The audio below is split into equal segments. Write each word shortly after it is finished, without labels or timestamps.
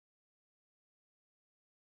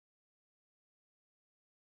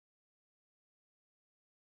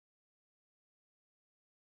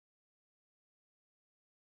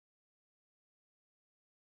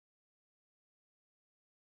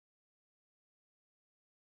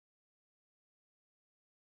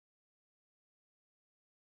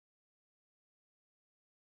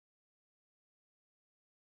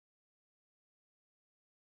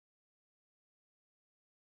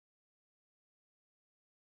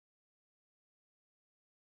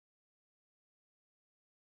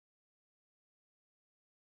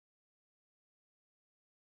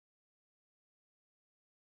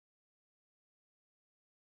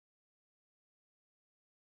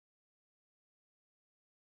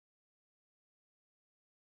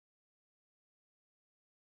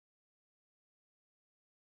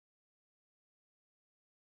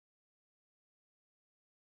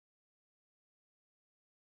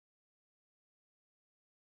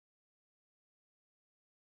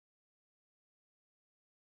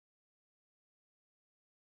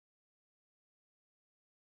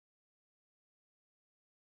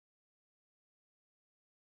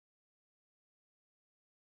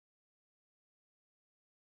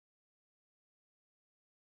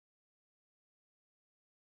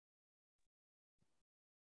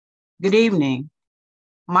Good evening.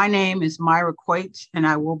 My name is Myra Quates, and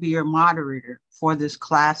I will be your moderator for this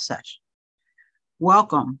class session.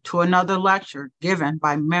 Welcome to another lecture given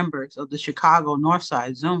by members of the Chicago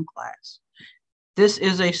Northside Zoom class. This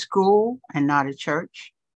is a school and not a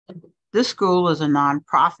church. This school is a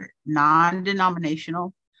nonprofit,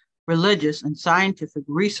 non-denominational, religious, and scientific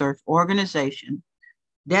research organization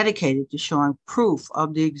dedicated to showing proof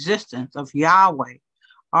of the existence of Yahweh,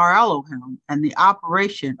 our Elohim, and the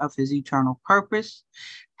operation of his eternal purpose,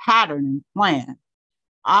 pattern, and plan,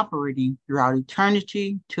 operating throughout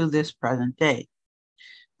eternity to this present day.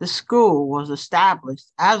 The school was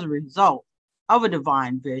established as a result of a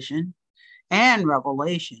divine vision and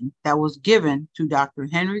revelation that was given to Dr.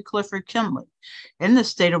 Henry Clifford Kimley in the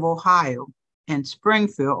state of Ohio, in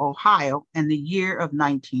Springfield, Ohio, in the year of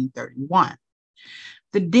 1931.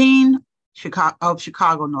 The dean of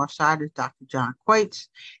Chicago Northside is Dr. John Quates,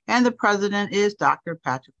 and the president is Dr.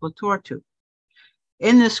 Patrick Latortu.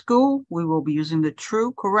 In this school, we will be using the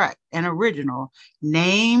true, correct, and original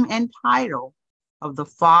name and title of the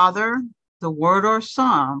Father, the Word or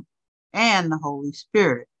Son, and the Holy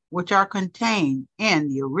Spirit, which are contained in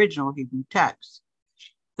the original Hebrew text.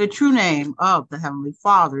 The true name of the Heavenly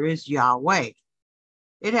Father is Yahweh.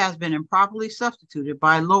 It has been improperly substituted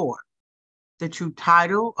by Lord. The true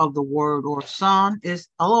title of the Word or Son is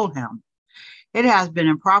Elohim. It has been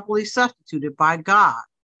improperly substituted by God.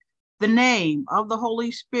 The name of the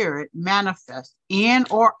Holy Spirit manifest in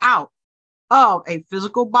or out of a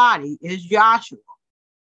physical body is Yahshua.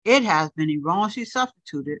 It has been erroneously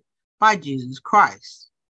substituted by Jesus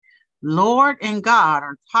Christ. Lord and God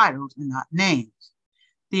are titles and not names.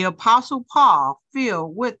 The Apostle Paul,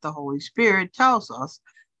 filled with the Holy Spirit, tells us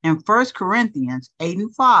in 1 Corinthians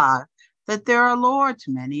 8:5 that there are Lords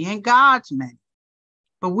many and gods many.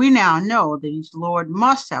 But we now know that each Lord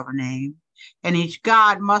must have a name, and each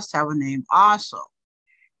God must have a name also.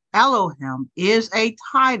 Elohim is a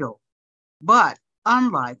title, but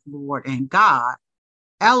unlike Lord and God,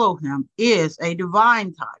 Elohim is a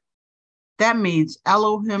divine title. That means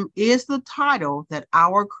Elohim is the title that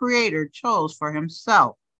our Creator chose for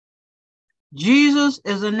himself. Jesus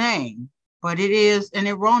is a name, but it is an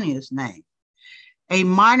erroneous name. A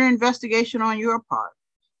minor investigation on your part,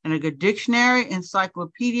 in a good dictionary,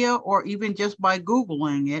 encyclopedia, or even just by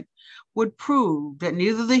Googling it, would prove that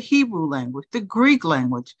neither the Hebrew language, the Greek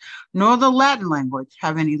language, nor the Latin language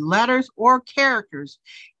have any letters or characters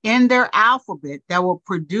in their alphabet that will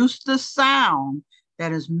produce the sound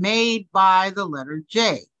that is made by the letter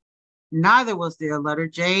J. Neither was there a letter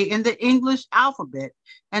J in the English alphabet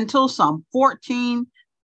until some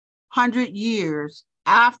 1400 years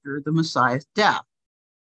after the Messiah's death.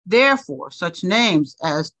 Therefore, such names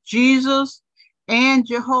as Jesus and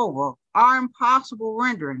Jehovah are impossible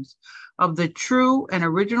renderings of the true and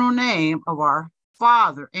original name of our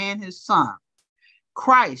Father and his Son.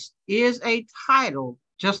 Christ is a title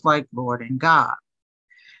just like Lord and God.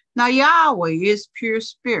 Now, Yahweh is pure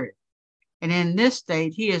spirit, and in this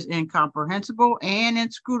state, he is incomprehensible and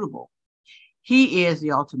inscrutable. He is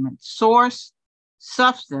the ultimate source,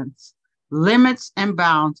 substance, limits, and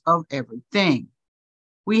bounds of everything.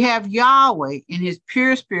 We have Yahweh in his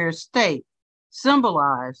pure spirit state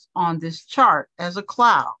symbolized on this chart as a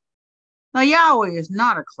cloud. Now, Yahweh is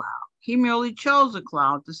not a cloud. He merely chose a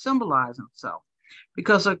cloud to symbolize himself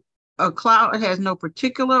because a cloud has no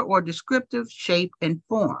particular or descriptive shape and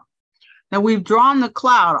form. Now, we've drawn the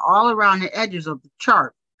cloud all around the edges of the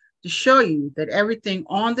chart to show you that everything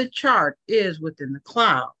on the chart is within the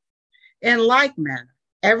cloud. In like manner,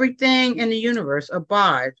 everything in the universe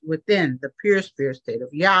abides within the pure spirit state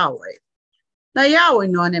of Yahweh. Now, Yahweh,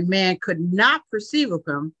 knowing that man could not perceive of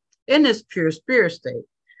him in this pure spirit state,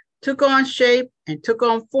 took on shape and took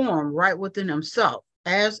on form right within himself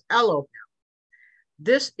as Elohim.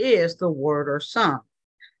 This is the Word or Son,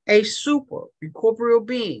 a super incorporeal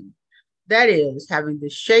being, that is, having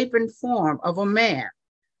the shape and form of a man,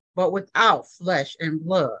 but without flesh and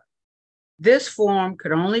blood. This form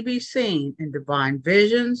could only be seen in divine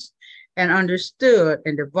visions and understood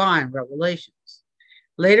in divine revelations.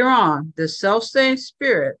 Later on, the self-same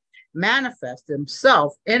spirit manifested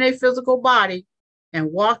himself in a physical body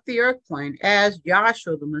and walked the earth plane as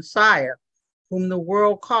Yahshua the Messiah, whom the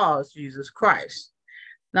world calls Jesus Christ.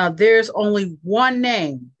 Now, there's only one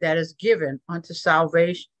name that is given unto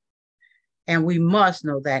salvation, and we must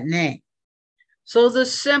know that name. So the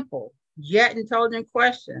simple yet intelligent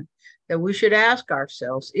question that we should ask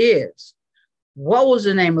ourselves is, what was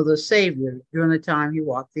the name of the Savior during the time he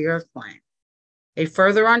walked the earth plane? A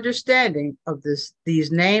further understanding of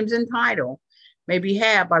these names and title may be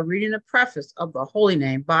had by reading the preface of the Holy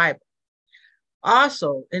Name Bible.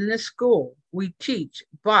 Also, in this school, we teach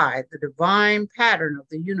by the divine pattern of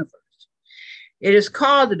the universe. It is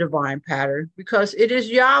called the divine pattern because it is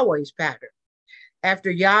Yahweh's pattern. After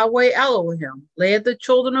Yahweh Elohim led the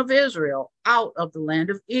children of Israel out of the land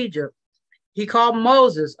of Egypt, he called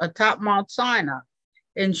Moses atop Mount Sinai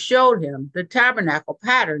and showed him the tabernacle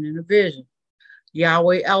pattern in a vision.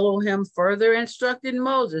 Yahweh Elohim further instructed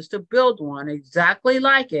Moses to build one exactly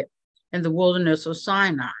like it in the wilderness of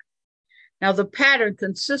Sinai. Now, the pattern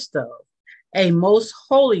consists of a most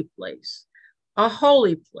holy place, a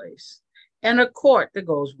holy place, and a court that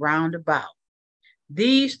goes round about.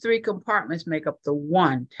 These three compartments make up the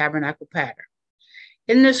one tabernacle pattern.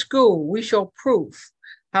 In this school, we show proof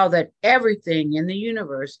how that everything in the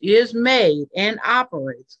universe is made and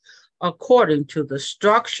operates according to the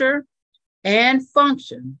structure and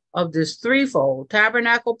function of this threefold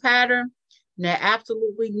tabernacle pattern, and that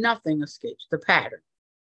absolutely nothing escapes the pattern.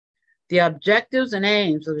 The objectives and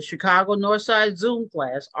aims of the Chicago Northside Zoom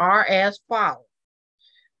class are as follows.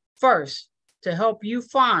 First, to help you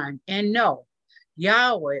find and know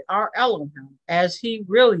Yahweh, our Elohim, as he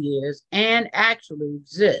really is and actually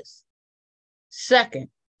exists. Second,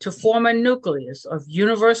 to form a nucleus of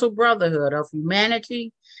universal brotherhood of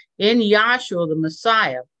humanity in Yahshua the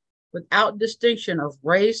Messiah, without distinction of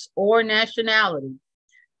race or nationality,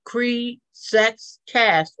 creed, sex,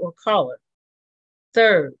 caste, or color.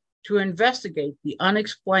 Third, to investigate the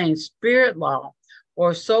unexplained spirit law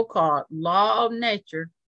or so-called law of nature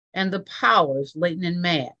and the powers latent in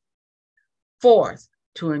man. Fourth,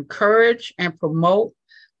 to encourage and promote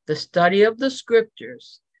the study of the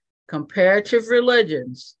scriptures, comparative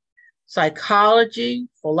religions, psychology,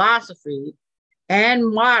 philosophy, and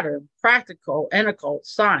modern practical and occult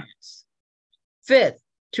science. Fifth,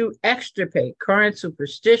 to extirpate current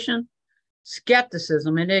superstition,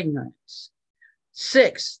 skepticism, and ignorance.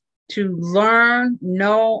 Sixth, to learn,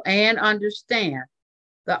 know, and understand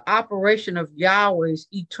the operation of Yahweh's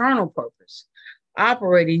eternal purpose,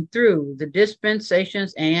 operating through the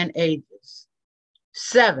dispensations and ages.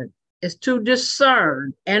 Seven is to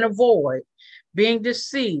discern and avoid being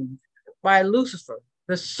deceived by Lucifer,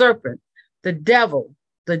 the serpent, the devil,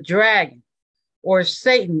 the dragon, or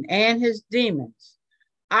Satan and his demons,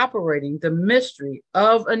 operating the mystery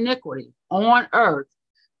of iniquity on earth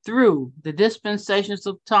through the dispensations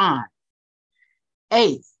of time.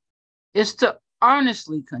 Eighth is to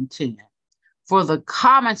earnestly contend for the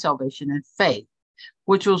common salvation and faith,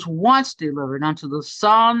 which was once delivered unto the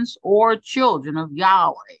sons or children of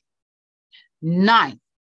Yahweh. Ninth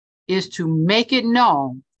is to make it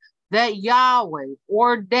known that Yahweh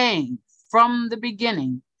ordained from the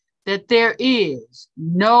beginning that there is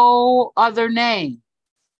no other name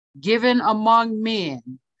given among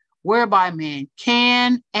men whereby man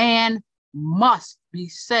can and must be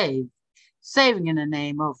saved, saving in the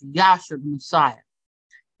name of Yahshua the Messiah.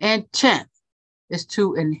 And 10th is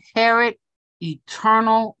to inherit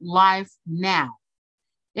eternal life now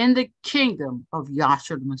in the kingdom of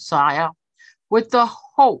Yahshua the Messiah with the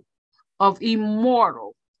hope of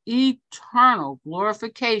immortal, eternal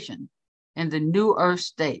glorification in the new earth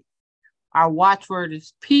state. Our watchword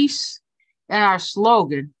is peace, and our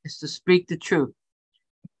slogan is to speak the truth.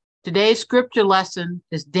 Today's scripture lesson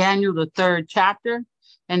is Daniel, the 3rd chapter,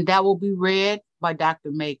 and that will be read by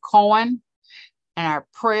Dr. May Cohen, and our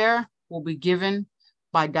prayer will be given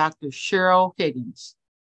by Dr. Cheryl Higgins.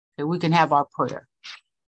 So we can have our prayer.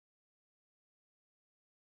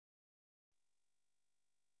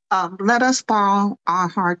 Let us bow our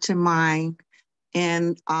heart and mind,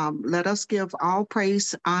 and let us give all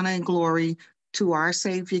praise, honor, and glory to our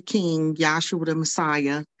Savior King, Yahshua the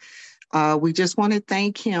Messiah. We just want to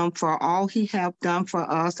thank him for all he have done for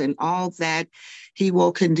us and all that he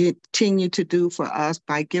will continue to do for us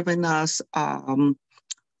by giving us the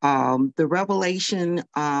revelation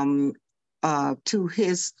to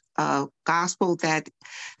his gospel that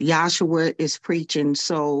Yahshua is preaching.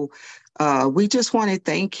 So we just want to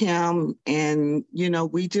thank him, and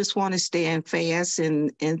we just want to stand fast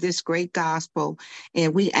in this great gospel,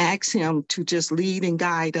 and we ask him to just lead and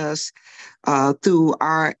guide us through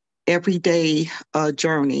our everyday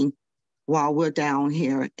journey while we're down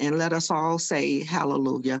here. And let us all say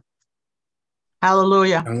hallelujah.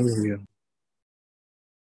 Hallelujah. Hallelujah.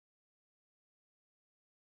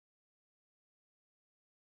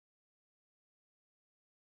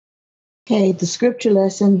 Okay, the scripture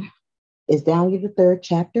lesson is Daniel, the 3rd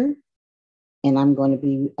chapter, and I'm going to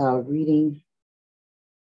be reading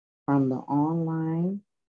from the online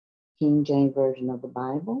King James Version of the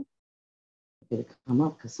Bible. It'll come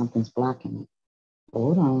up because something's blocking it.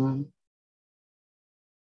 Hold on.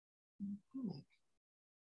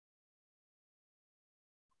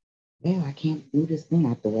 Well, I can't move this thing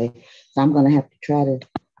out the way. So I'm going to have to try to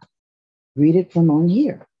read it from on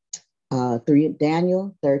here.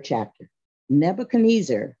 Daniel, 3rd chapter.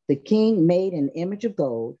 Nebuchadnezzar, the king, made an image of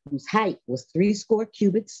gold whose height was 60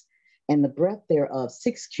 cubits and the breadth thereof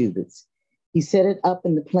 6 cubits. He set it up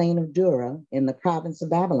in the plain of Dura in the province of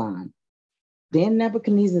Babylon. Then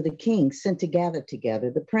Nebuchadnezzar the king sent to gather together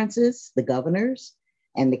the princes, the governors,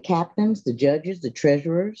 and the captains, the judges, the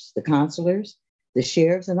treasurers, the counselors, the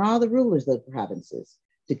sheriffs, and all the rulers of the provinces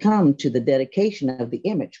to come to the dedication of the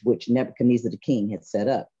image which Nebuchadnezzar the king had set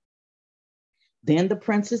up. Then the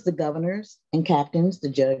princes, the governors and captains, the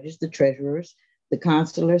judges, the treasurers, the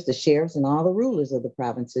counselors, the sheriffs, and all the rulers of the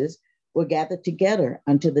provinces were gathered together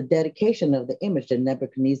unto the dedication of the image that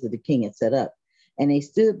Nebuchadnezzar the king had set up. And they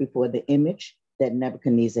stood before the image that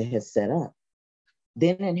Nebuchadnezzar had set up.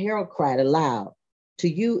 Then an herald cried aloud, to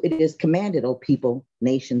you it is commanded, O people,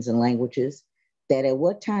 nations, and languages, that at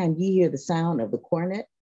what time ye hear the sound of the cornet,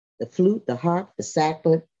 the flute, the harp, the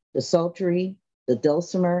sackbut, the psaltery, the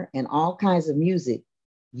dulcimer, and all kinds of music,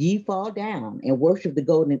 ye fall down and worship the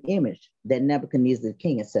golden image that Nebuchadnezzar the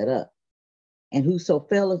king has set up. And whosoever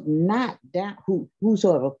falleth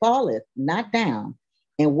not down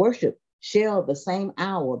and worship shall the same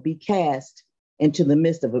hour be cast into the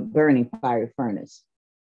midst of a burning fiery furnace.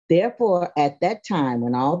 Therefore, at that time,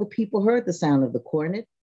 when all the people heard the sound of the cornet,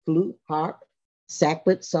 flute, harp,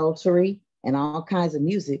 sackbut, psaltery, and all kinds of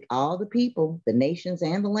music, all the people, the nations,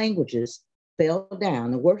 and the languages fell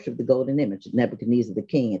down and worshiped the golden image that Nebuchadnezzar the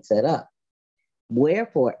king had set up.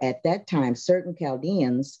 Wherefore, at that time, certain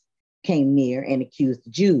Chaldeans came near and accused the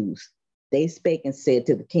Jews. They spake and said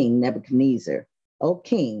to the king Nebuchadnezzar, O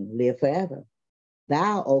king, live forever.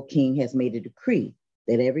 Thou, O king, hast made a decree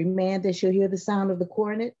that every man that shall hear the sound of the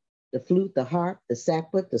cornet, the flute, the harp, the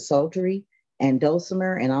sackbut, the psaltery, and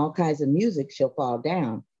dulcimer, and all kinds of music shall fall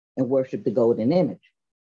down and worship the golden image.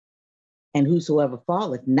 And whosoever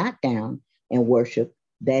falleth not down and worship,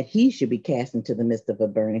 that he should be cast into the midst of a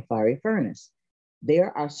burning fiery furnace.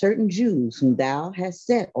 There are certain Jews whom thou hast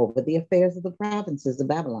set over the affairs of the provinces of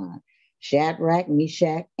Babylon, Shadrach,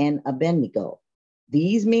 Meshach, and Abednego.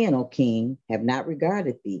 These men, O king, have not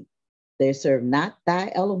regarded thee. They serve not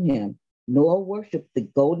thy Elohim, nor worship the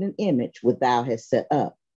golden image which thou hast set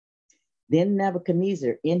up. Then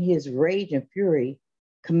Nebuchadnezzar, in his rage and fury,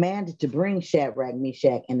 commanded to bring Shadrach,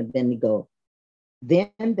 Meshach, and Abednego.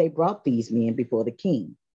 Then they brought these men before the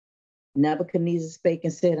king. Nebuchadnezzar spake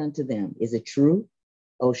and said unto them, Is it true,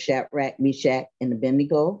 O Shadrach, Meshach, and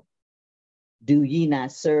Abednego? Do ye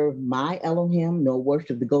not serve my Elohim, nor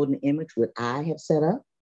worship the golden image which I have set up?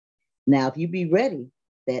 Now, if you be ready,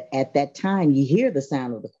 that at that time ye hear the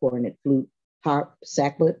sound of the cornet, flute, harp,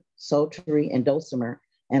 sackbut, psaltery, and dulcimer,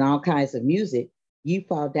 and all kinds of music, ye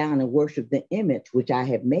fall down and worship the image which I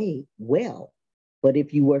have made well. But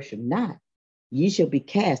if you worship not, ye shall be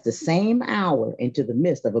cast the same hour into the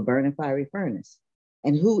midst of a burning fiery furnace.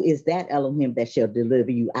 And who is that Elohim that shall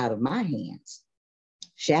deliver you out of my hands?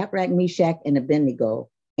 Shadrach, Meshach, and Abednego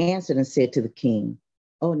answered and said to the king,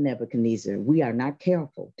 O Nebuchadnezzar, we are not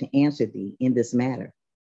careful to answer thee in this matter.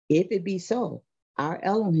 If it be so, our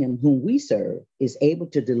Elohim, whom we serve, is able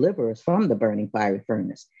to deliver us from the burning fiery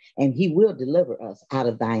furnace, and he will deliver us out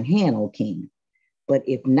of thine hand, O king. But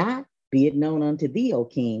if not, be it known unto thee, O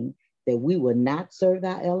king, that we will not serve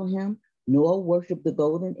thy Elohim, nor worship the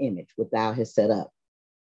golden image which thou hast set up.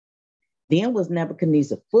 Then was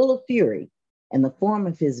Nebuchadnezzar full of fury, and the form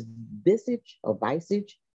of his visage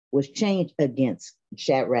was changed against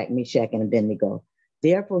Shadrach, Meshach, and Abednego.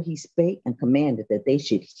 Therefore he spake and commanded that they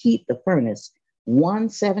should heat the furnace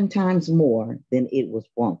 7 times more than it was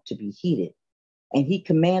wont to be heated. And he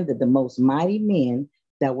commanded the most mighty men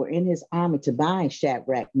that were in his army to bind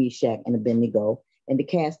Shadrach, Meshach, and Abednego, and to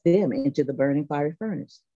cast them into the burning fiery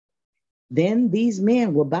furnace. Then these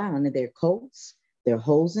men were bound in their coats, their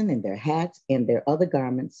hosen, and their hats, and their other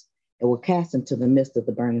garments, and were cast into the midst of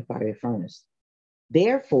the burning fiery furnace.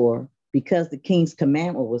 Therefore, because the king's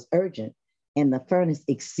commandment was urgent, and the furnace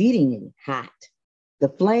exceedingly hot, the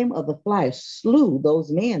flame of the fire slew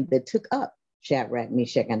those men that took up Shadrach,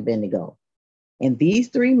 Meshach, and Abednego. And these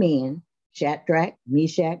 3 men, Shadrach,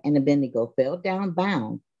 Meshach, and Abednego, fell down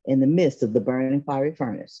bound in the midst of the burning fiery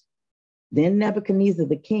furnace. Then Nebuchadnezzar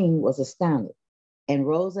the king was astounded, and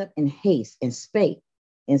rose up in haste, and spake,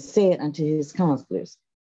 and said unto his counselors,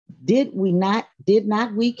 Did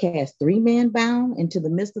not we cast 3 men bound into the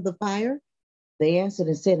midst of the fire? They answered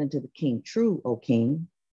and said unto the king, True, O king.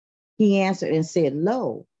 He answered and said,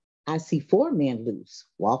 Lo, I see 4 men loose,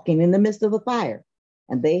 walking in the midst of the fire,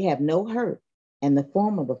 and they have no hurt, and the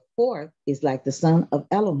form of the 4th is like the son of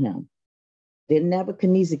Elohim. Then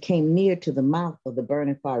Nebuchadnezzar came near to the mouth of the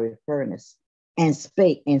burning fiery furnace and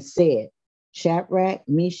spake and said, Shadrach,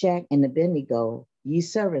 Meshach, and Abednego, ye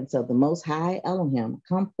servants of the Most High Elohim,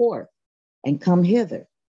 come forth and come hither.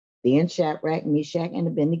 Then Shadrach, Meshach, and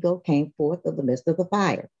Abednego came forth of the midst of the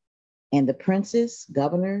fire. And the princes,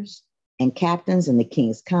 governors, and captains, and the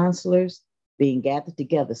king's counselors, being gathered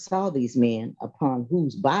together, saw these men upon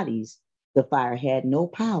whose bodies the fire had no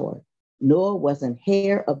power, nor was an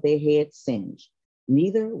hair of their head singed,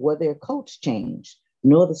 neither were their coats changed,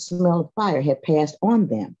 nor the smell of fire had passed on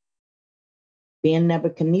them. Then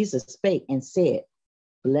Nebuchadnezzar spake and said,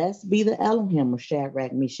 Blessed be the Elohim of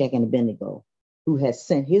Shadrach, Meshach, and Abednego, who has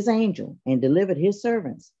sent his angel and delivered his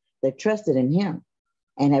servants that trusted in him,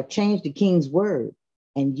 and have changed the king's word,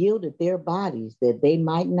 and yielded their bodies that they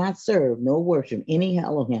might not serve nor worship any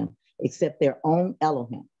Elohim except their own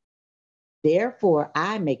Elohim. Therefore,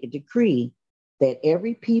 I make a decree that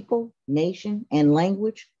every people, nation, and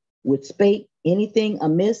language which spake anything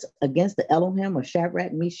amiss against the Elohim of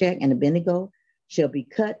Shadrach, Meshach, and Abednego shall be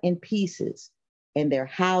cut in pieces, and their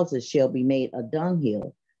houses shall be made a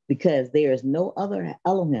dunghill, because there is no other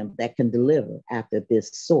Elohim that can deliver after this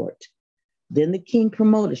sort. Then the king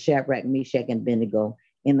promoted Shadrach, Meshach, and Abednego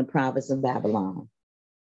in the province of Babylon.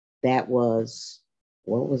 That was,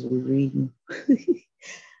 what was we reading?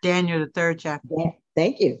 Daniel, the 3rd chapter.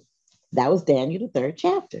 Thank you. That was Daniel, the 3rd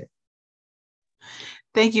chapter.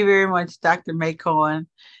 Thank you very much, Dr. May Cohen,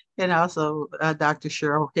 and also Dr.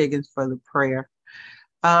 Cheryl Higgins for the prayer.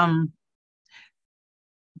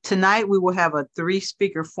 Tonight, we will have a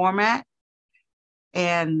 3-speaker format,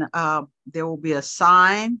 and there will be a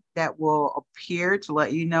sign that will appear to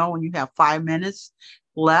let you know when you have 5 minutes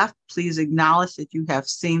left. Please acknowledge that you have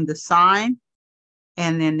seen the sign,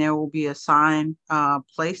 and then there will be a sign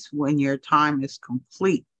placed when your time is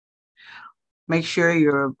complete. Make sure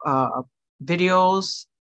your videos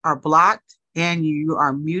are blocked and you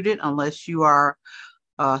are muted unless you are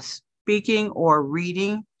speaking or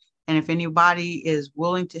reading. And if anybody is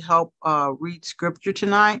willing to help read scripture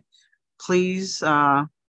tonight, please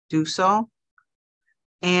do so.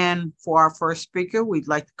 And for our first speaker, we'd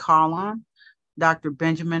like to call on Dr.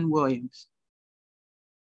 Benjamin Williams.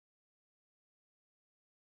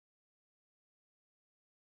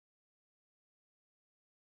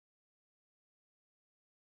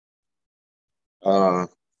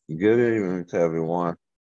 Good evening to everyone.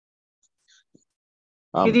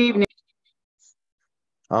 Good evening.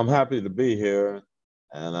 I'm happy to be here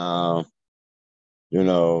and,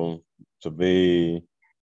 to be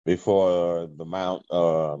before the mount,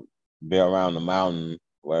 be around the mountain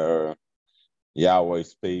where Yahweh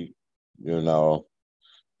speak, in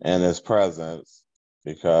his presence,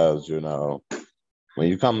 because, when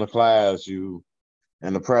you come to class, you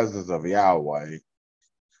in the presence of Yahweh.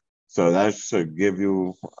 So that should give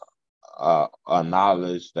you a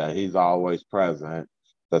knowledge that he's always present.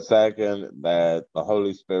 The second, that the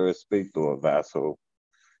Holy Spirit speaks through a vessel.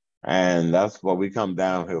 And that's what we come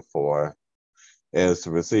down here for, is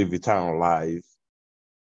to receive eternal life.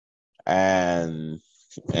 And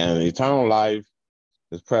eternal life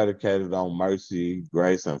is predicated on mercy,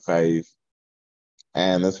 grace, and faith.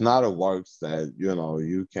 And it's not a works that,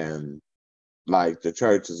 you can, like the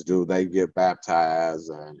churches do. They get baptized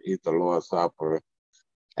and eat the Lord's Supper.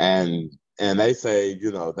 And they say,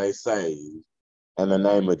 they saved in the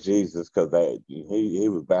name of Jesus because he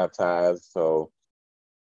was baptized. So,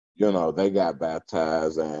 they got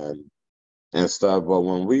baptized and stuff. But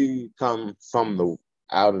when we come from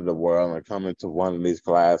out of the world and come into one of these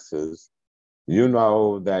classes, that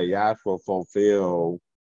Yahshua fulfilled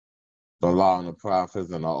the law and the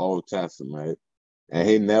prophets in the Old Testament, and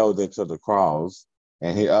he nailed it to the cross,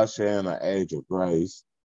 and he ushered in an age of grace,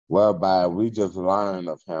 whereby we just learn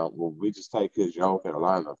of him. Well, we just take his yoke and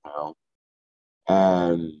learn of him.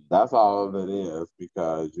 And that's all it is,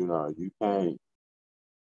 because, you can't,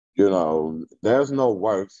 there's no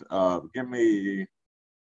works. Give me,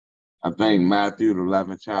 I think, Matthew, the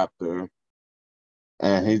 11th chapter,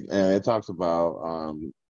 and it talks about,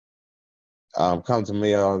 come to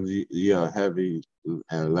me, all ye are heavy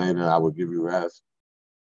and laden, I will give you rest.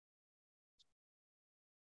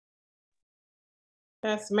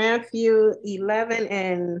 That's Matthew 11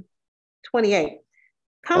 and 28.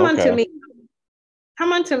 Come unto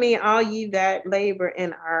me, all ye that labor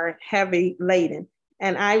and are heavy laden,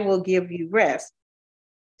 and I will give you rest.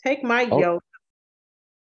 Take my yoke.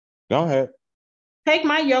 Go ahead. Take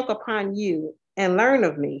my yoke upon you and learn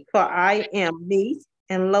of me, for I am meek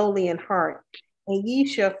and lowly in heart, and ye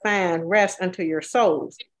shall find rest unto your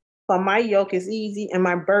souls. For my yoke is easy and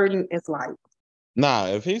my burden is light. Now,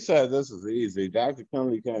 if he said this is easy, Dr.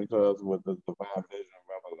 Kinley came to us with the divine vision of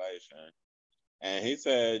revelation. And he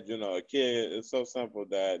said, a kid, it's so simple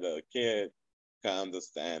that a kid can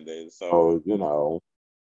understand it. So,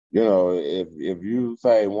 if you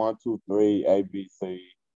say 1, 2, 3, A, B, C,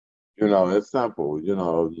 it's simple,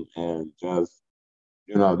 and just,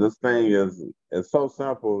 this thing is so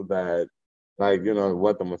simple that, like,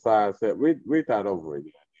 what the Messiah said, read that over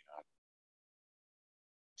again.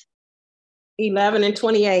 11 and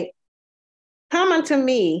 28. Come unto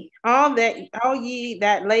me, all ye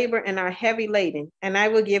that labor and are heavy laden, and I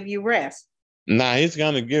will give you rest. Now he's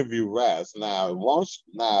gonna give you rest.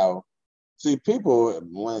 Now, see, people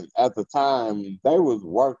when at the time they was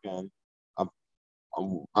working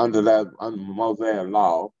under Mosaic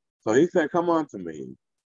law. So he said, "Come unto me,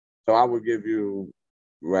 so I will give you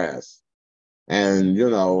rest." And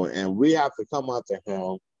and we have to come unto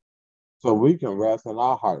him so we can rest in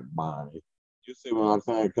our heart and mind. You see what I'm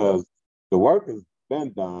saying? Because the work has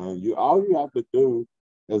been done. All you have to do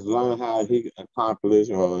is learn how he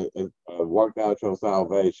accomplished or work out your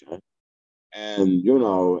salvation. And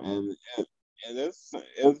and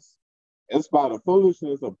it's by the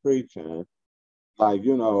foolishness of preaching. Like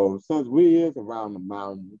since we is around the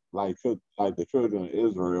mountain, like the children of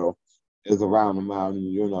Israel is around the mountain.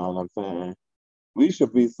 You know what I'm saying? We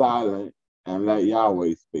should be silent and let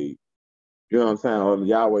Yahweh speak. You know what I'm saying? Or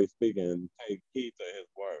Yahweh speaking and take heed to his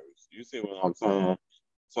words. You see what I'm saying?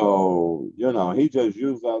 So, he just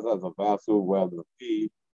used us as a vessel, whether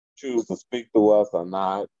he choose to speak to us or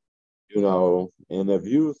not, and if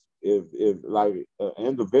like an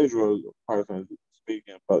individual person is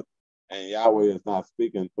speaking, and Yahweh is not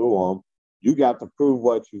speaking through them, you got to prove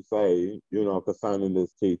what you say, concerning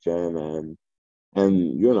this teaching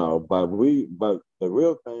but the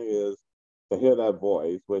real thing is to hear that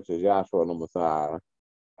voice, which is Yahshua the Messiah.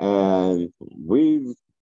 And we've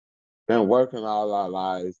been working all our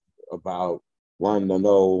lives about wanting to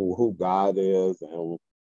know who God is and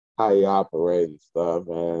how he operates and stuff.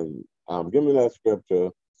 And give me that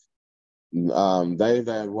scripture. They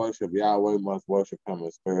that worship Yahweh must worship him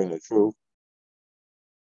in spirit and truth.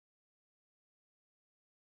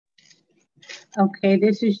 Okay,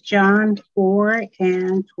 this is John 4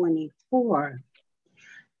 and 24.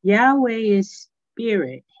 Yahweh is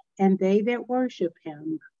spirit, and they that worship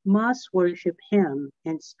him must worship him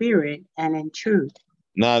in spirit and in truth.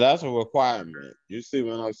 Now that's a requirement. You see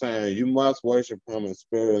what I'm saying? You must worship him in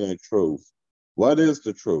spirit and truth. What is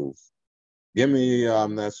the truth? Give me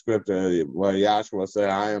that scripture where Yahshua said,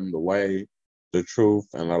 "I am the way, the truth,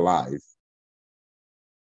 and the life."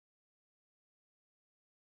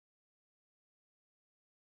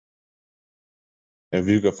 If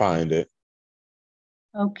you could find it.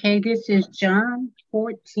 Okay, this is John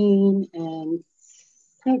 14 and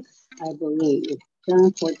 6, I believe.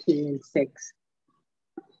 John 14 and 6.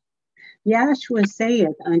 Yahshua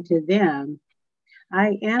saith unto them,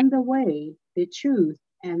 I am the way, the truth,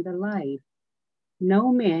 and the life.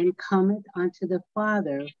 No man cometh unto the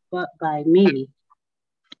Father but by me.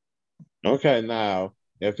 Okay, now,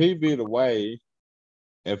 if he be the way,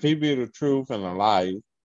 if he be the truth and the life,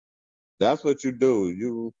 that's what you do.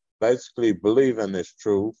 You basically believe in this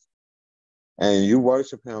truth and you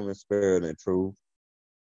worship him in spirit and truth.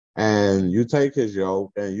 And you take his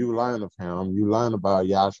yoke and you learn of him. You learn about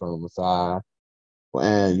Yahshua the Messiah.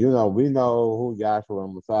 And we know who Yahshua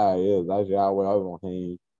the Messiah is. That's Yahweh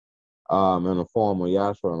Elohim in the form of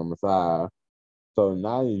Yahshua the Messiah. So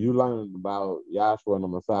now you learn about Yahshua the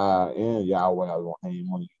Messiah and Yahweh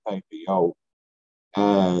Elohim when you take the yoke.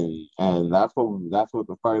 And that's what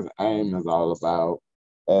the first aim is all about,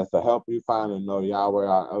 is to help you find and know Yahweh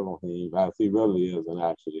our Elohim as he really is and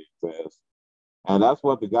actually exists. And that's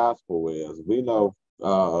what the gospel is. We know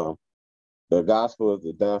the gospel is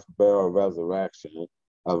the death, burial, resurrection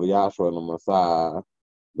of Yahshua the Messiah.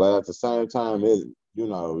 But at the same time,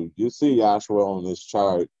 you see Yahshua on this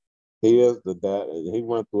chart. He is the death. He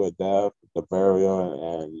went through a death, the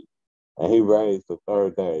burial, and he raised the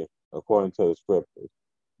third day, according to the scriptures.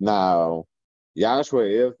 Now, Yahshua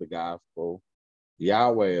is the gospel.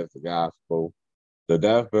 Yahweh is the gospel. The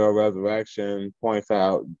death, burial, resurrection points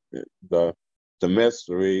out the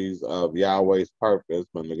mysteries of Yahweh's purpose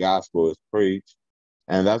when the gospel is preached,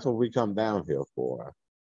 and that's what we come down here for.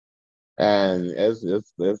 And it's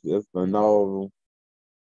to know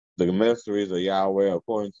the mysteries of Yahweh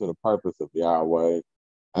according to the purpose of Yahweh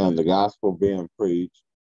and the gospel being preached.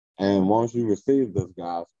 And once you receive this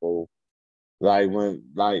gospel, me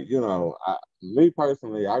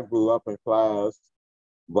personally, I grew up in class,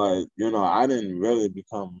 but I didn't really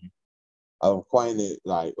become acquainted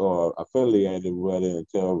or affiliated with it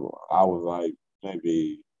until I was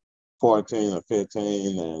maybe 14 or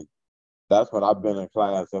 15, and that's what I've been in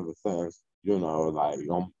class ever since. Like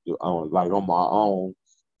on my own,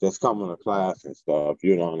 just coming to class and stuff.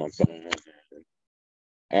 You know what I'm saying?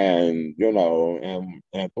 And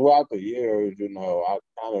and throughout the years, I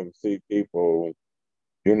kind of see people,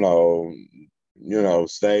 you know,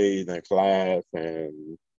 stayed in class,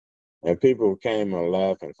 and people came and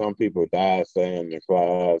left, and some people died staying in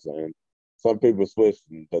class, and some people switched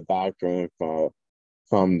the doctrine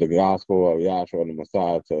from the gospel of Yahshua the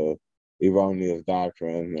Messiah to erroneous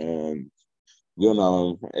doctrine. And,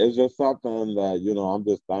 it's just something that, I'm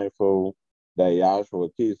just thankful that Yahshua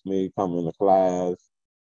keeps me coming to class.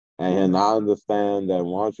 And I understand that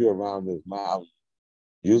once you're around this mountain,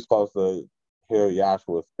 you're supposed to hear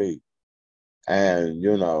Yahshua speak. And,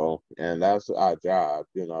 and that's our job.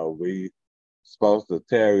 We supposed to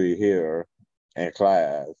tarry here in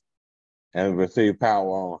class and receive power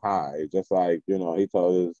on high, just like, he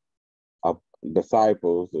told his uh,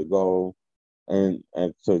 disciples to go and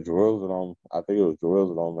to Jerusalem. I think it was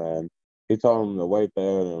Jerusalem, and he told them to wait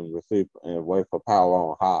there and receive and wait for power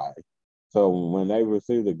on high. So when they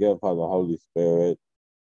receive the gift of the Holy Spirit,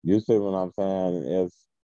 you see what I'm saying? It's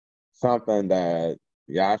something that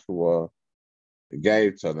Yahshua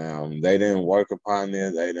gave to them. They didn't work upon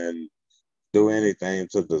it. They didn't do anything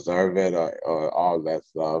to deserve it or all that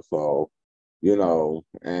stuff. So,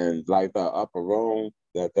 and like the upper room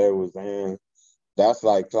that they was in, that's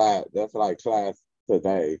like class. That's like class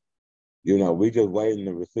today. We just waiting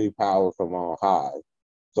to receive power from on high.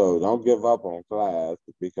 So don't give up on class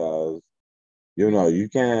because you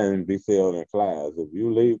can be sealed in class. If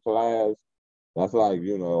you leave class, that's like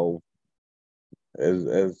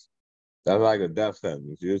is that's like a death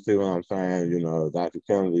sentence. You see what I'm saying? Dr.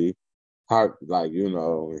 Kennedy, like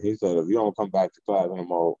he said, if you don't come back to class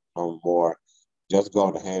no more, just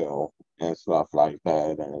go to hell and stuff like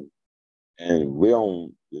that. And we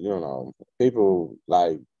don't, people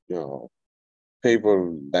like,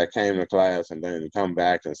 people that came to class and then come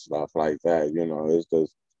back and stuff like that, it's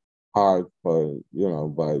just hard but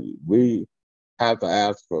we have to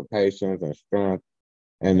ask for patience and strength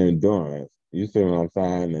and endurance. You see what I'm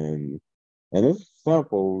saying? And it's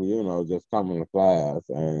simple, just coming to class.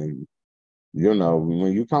 And,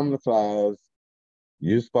 when you come to class,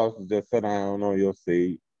 you're supposed to just sit down on your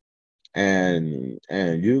seat and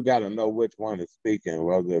you got to know which one is speaking,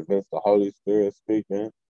 whether if it's the Holy Spirit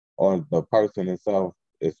speaking or the person itself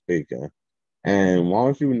is speaking. And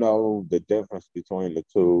once you know the difference between the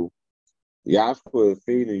two, Yahshua is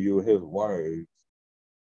feeding you his words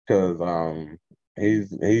because he's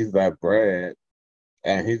that bread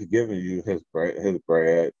and he's giving you his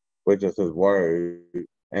bread, which is his word,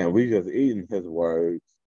 and we just eating his words.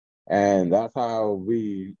 And that's how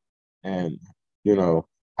we and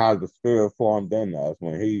how the spirit formed in us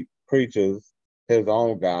when he preaches his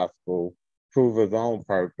own gospel, prove his own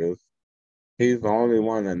purpose. He's the only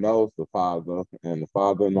one that knows the Father, and the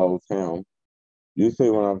Father knows him. You see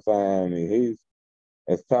what I'm saying? And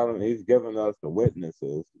he's giving us the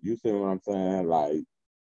witnesses. You see what I'm saying? Like,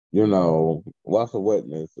 what's a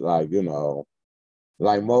witness? Like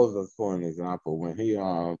Moses, for an example, when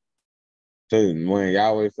when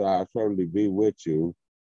Yahweh said, "I surely be with you,"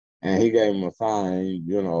 and he gave him a sign,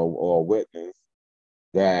 or a witness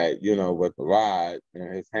that, with the rod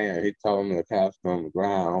in his hand, he told him to cast it on the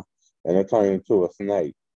ground, and it turned into a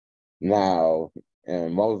snake. Now,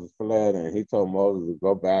 and Moses fled, and he told Moses to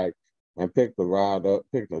go back and pick the rod up,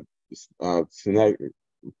 snake,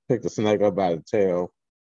 pick the snake up by the tail,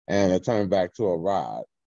 and it turned back to a rod.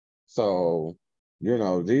 So,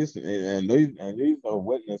 these are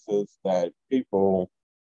witnesses that people,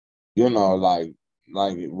 like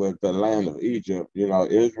with the land of Egypt,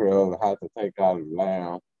 Israel had to take out the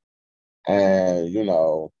lamb, and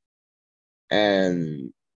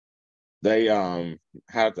and they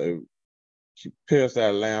had to pierce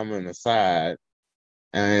that lamb in the side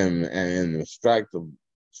and strike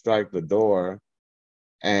the door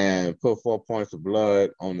and put 4 points of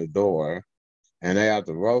blood on the door, and they have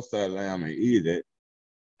to roast that lamb and eat it,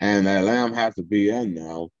 and that lamb has to be in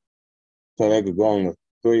now so they could go on a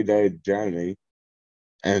 3-day journey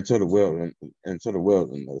into the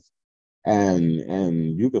wilderness.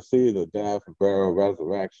 And you could see the death, burial,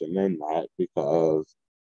 resurrection in that because,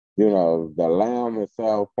 the lamb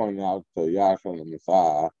itself pointed out to Yahshua the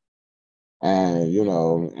Messiah. And,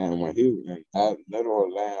 and when that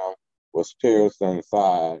literal lamb was pierced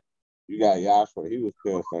inside, you got Yahshua, he was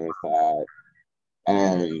pierced inside.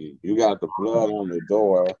 And you got the blood on the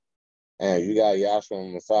door, and you got Yahshua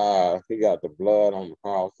the Messiah, he got the blood on the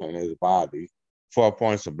cross in his body, 4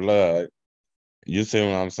 points of blood. You see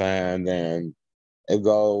what I'm saying? And it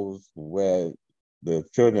goes where the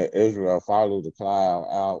children of Israel followed the cloud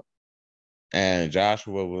out, and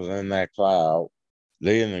Joshua was in that cloud,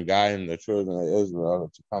 leading and guiding the children of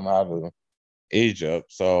Israel to come out of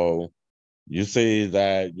Egypt. So you see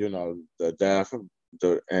that, the death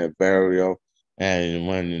and burial, and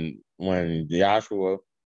when Joshua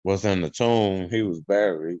was in the tomb, he was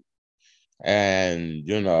buried, and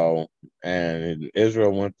and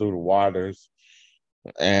Israel went through the waters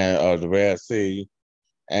and the Red Sea,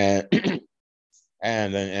 and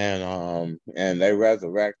and they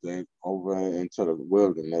resurrected over into the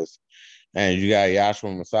wilderness, and you got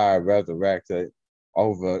Yahshua Messiah resurrected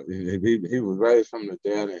over. He was raised from the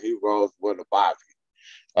dead, and he rose with a body,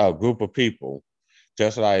 a group of people,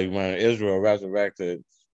 just like when Israel resurrected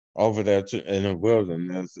over there in the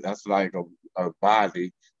wilderness. That's like a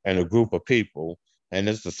body and a group of people, and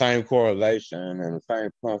it's the same correlation and the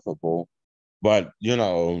same principle. But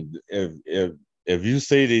if you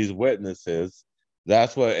see these witnesses,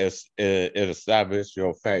 that's what it establishes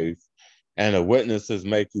your faith, and the witnesses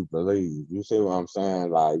make you believe. You see what I'm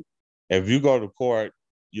saying? Like, if you go to court,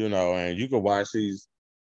 and you can watch these,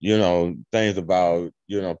 things about,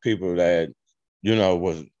 people that,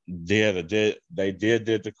 was did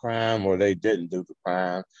the crime, or they didn't do the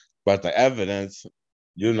crime, but the evidence,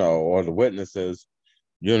 or the witnesses,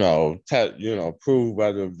 prove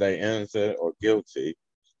whether they innocent or guilty,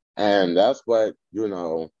 and that's what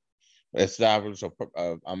establish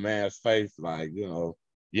a man's faith. Like,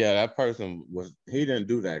 yeah, that person he didn't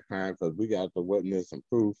do that crime because we got the witness and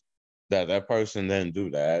proof that that person didn't do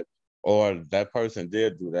that, or that person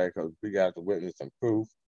did do that because we got the witness and proof,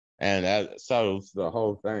 and that settles the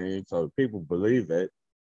whole thing. So people believe it.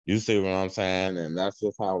 You see what I'm saying? And that's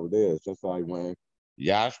just how it is. Just like when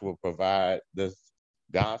Yahshua provide this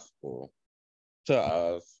gospel to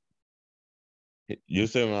us, you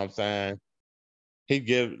see what I'm saying? He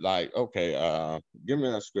give, like, okay, give me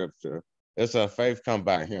a scripture. It's a faith come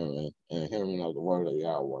by hearing, and hearing of the word of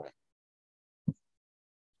Yahweh.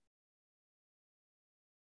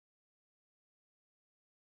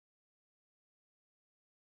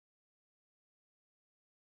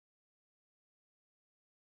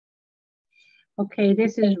 Okay,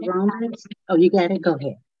 this is Romans. Oh, you got it? Go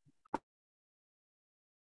ahead.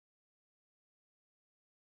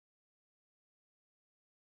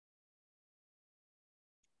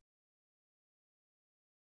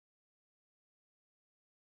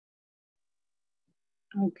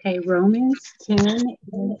 Okay, Romans 10,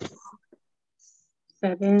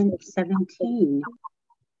 17.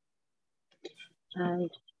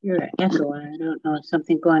 You're an echo. I don't know if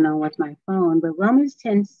something going on with my phone, but Romans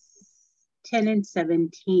 10, 10 and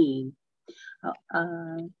 17.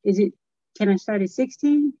 Is it, can I start at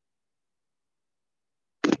 16?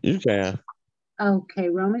 You can. Okay,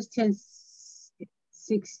 Romans 10,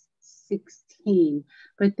 16.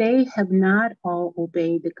 But they have not all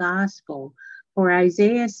obeyed the gospel. For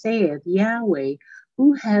Isaiah saith, Yahweh,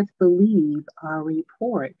 who hath believed our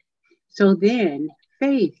report? So then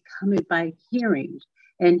faith cometh by hearing,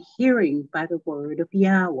 and hearing by the word of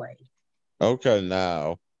Yahweh. Okay,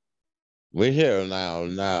 now we're here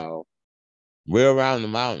now. We're around the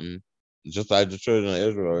mountain, just like the children of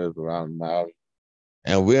Israel is around the mountain.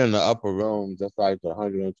 And we're in the upper room, just like the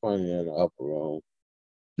 120 in the upper room.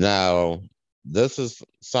 Now, this is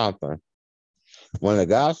something. When the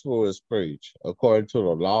gospel is preached, according to the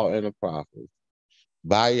law and the prophets,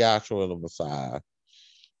 by Yahshua the Messiah,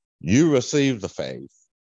 you receive the faith.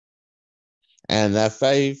 And that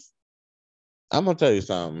faith, I'm going to tell you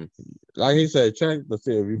something. Like he said, check to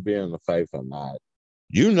see if you be in the faith or not.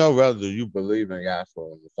 You know whether you believe in Yahshua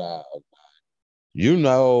the Messiah or not. You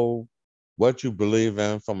know what you believe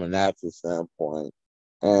in from a natural standpoint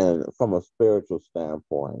and from a spiritual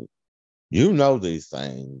standpoint. You know these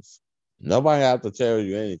things. Nobody have to tell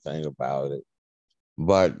you anything about it.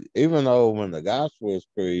 But even though when the gospel is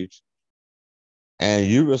preached and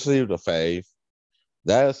you receive the faith,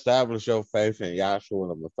 that establishes your faith in Yahshua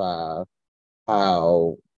the Messiah.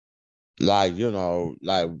 How, like,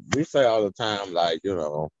 like we say all the time, like,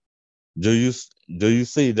 do you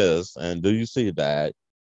see this and do you see that?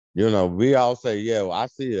 We all say, yeah, well, I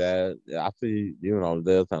see that. I see,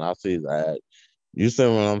 this and I see that. You see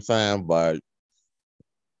what I'm saying? But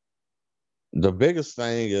the biggest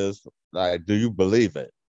thing is, like, do you believe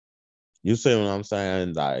it? You see what I'm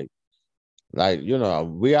saying? Like,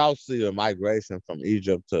 we all see a migration from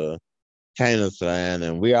Egypt to Canaan's land,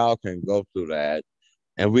 and we all can go through that,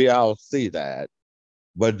 and we all see that.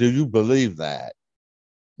 But do you believe that?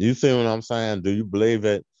 You see what I'm saying? Do you believe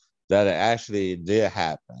it, that it actually did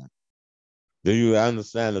happen? Do you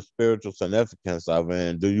understand the spiritual significance of it,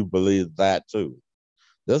 and do you believe that too?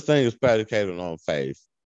 This thing is predicated on faith.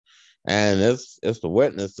 And it's the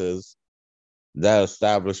witnesses that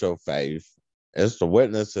establish your faith. It's the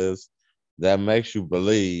witnesses that makes you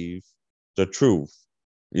believe the truth.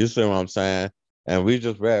 You see what I'm saying? And we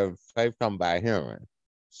just read faith come by hearing.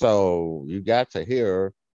 So you got to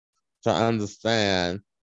hear to understand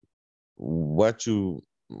what you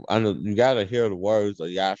got to hear the words of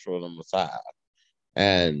Yahshua the Messiah.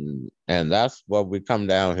 And that's what we come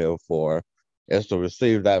down here for, is to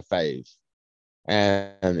receive that faith.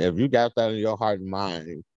 And if you got that in your heart and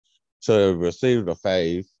mind to receive the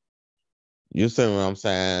faith, you see what I'm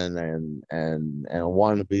saying, and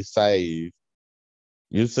want to be saved.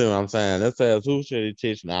 You see what I'm saying? It says, who should he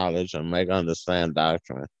teach knowledge and make understand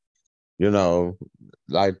doctrine? You know,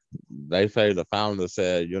 like they say, the founder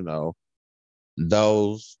said,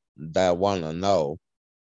 those that want to know.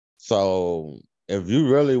 So if you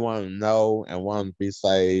really want to know and want to be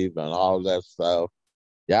saved and all that stuff,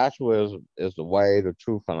 Yahshua is the way, the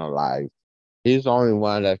truth, and the life. He's the only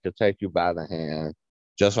one that could take you by the hand,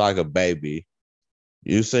 just like a baby.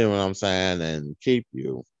 You see what I'm saying? And keep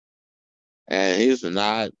you. And he's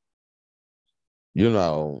not, you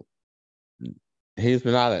know, he's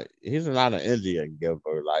not an Indian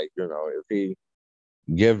giver. Like, if he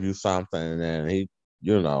give you something and he,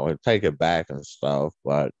 he'll take it back and stuff.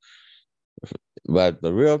 But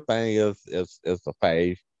the real thing is the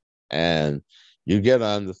faith, and you get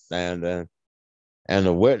understanding. And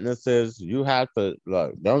the witnesses, you have to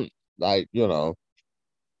look. Don't, like,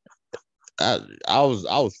 I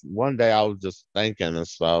was one day I was just thinking and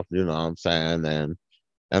stuff. You know what I'm saying? And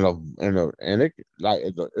it, like,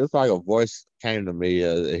 it's like a voice came to me.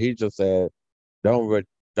 He just said, don't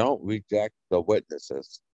reject the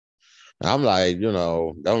witnesses." And I'm like,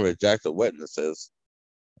 don't reject the witnesses.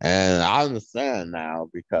 And I understand now,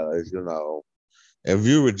 because if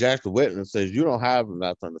you reject the witnesses, you don't have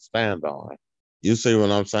nothing to stand on. You see what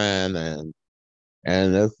I'm saying?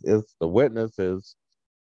 And it's the witnesses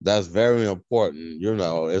that's very important.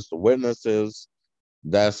 It's the witnesses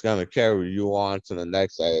that's going to carry you on to the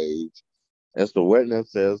next age. It's the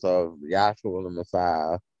witnesses of Yahshua the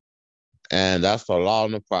Messiah, and that's the law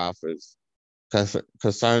and the prophets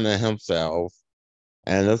concerning himself.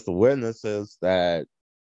 And it's the witnesses that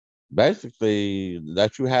basically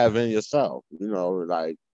that you have in yourself. This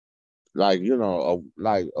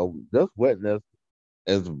witness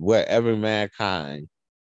is with every mankind.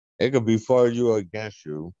 It could be for you or against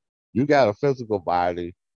you. You got a physical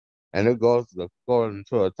body, and it goes according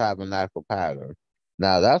to a tabernacle pattern.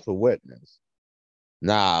 Now that's a witness.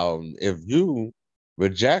 Now, if you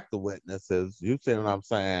reject the witnesses, you see what I'm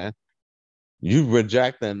saying? You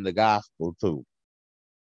rejecting the gospel too.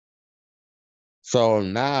 So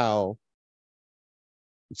now,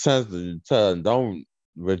 don't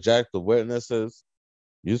reject the witnesses.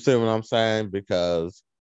 You see what I'm saying? Because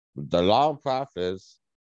the law and prophets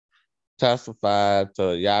testified to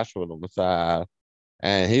Yahshua the Messiah,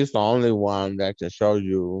 and he's the only one that can show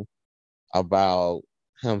you about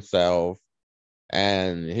himself,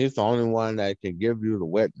 and he's the only one that can give you the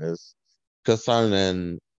witness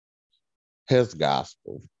concerning his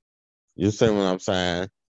gospel. You see what I'm saying?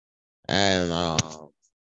 And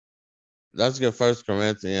let's get 1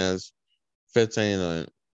 Corinthians 15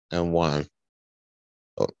 and 1.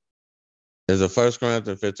 Is it 1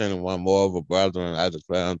 Corinthians 15 and 1? Moreover, brethren, I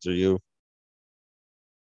declare unto you.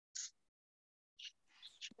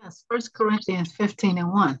 Yes, 1 Corinthians 15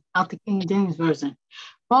 and 1, out the King James Version.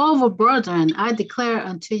 Moreover, brethren, I declare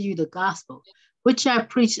unto you the gospel, which I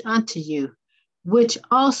preached unto you, which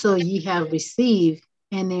also ye have received,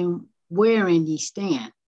 and in wherein ye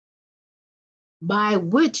stand, by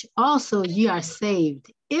which also ye are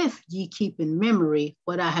saved, if ye keep in memory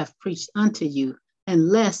what I have preached unto you,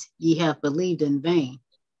 unless ye have believed in vain.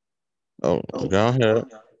 Oh, go ahead.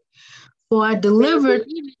 For I delivered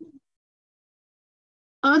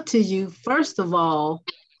unto you, first of all,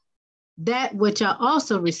 that which I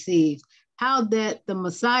also received, how that the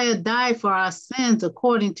Messiah died for our sins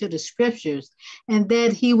according to the scriptures, and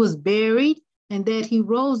that he was buried, and that he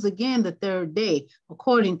rose again the third day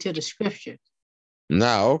according to the scriptures.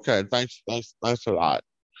 Now, okay, thanks a lot.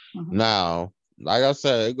 Mm-hmm. Now, like I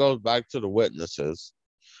said, it goes back to the witnesses.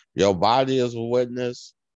 Your body is a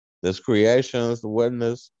witness. This creation is a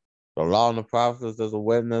witness. The law and the prophets is a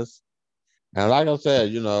witness. And like I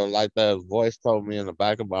said, like that voice told me in the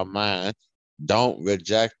back of my mind, don't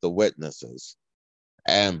reject the witnesses.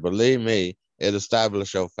 And believe me, it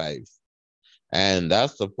establishes your faith. And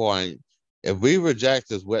that's the point. If we reject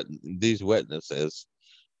these witnesses,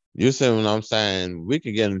 you see what I'm saying? We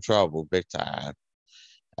could get in trouble big time.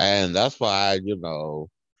 And that's why,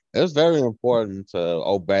 it's very important to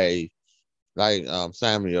obey. Like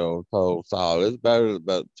Samuel told Saul, it's better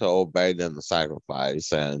to obey than to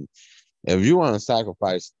sacrifice. And if you want to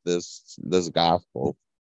sacrifice this gospel,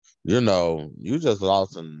 you just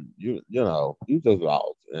lost, and you just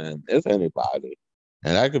lost, and it's anybody,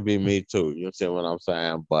 and that could be me too. You see what I'm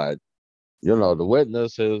saying? But the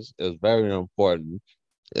witness is very important,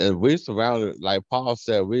 and we surrounded, like Paul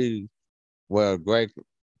said, we were a great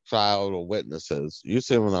cloud of witnesses. You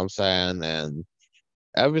see what I'm saying? And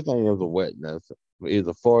everything is a witness,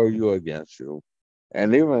 either for you or against you.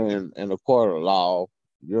 And even in the court of law,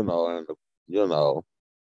 and you know,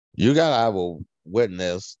 you gotta have a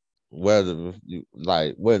witness, whether you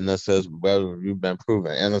like witnesses, whether you've been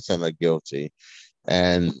proven innocent or guilty.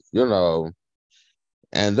 And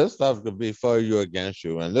and this stuff could be for you or against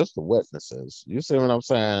you, and this the witnesses. You see what I'm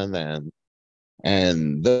saying?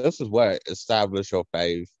 And this is what establishes your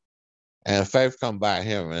faith. And faith come by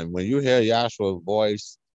hearing. And when you hear Yahshua's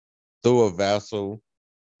voice through a vessel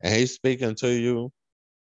and he's speaking to you,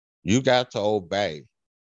 you got to obey.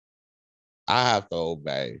 I have to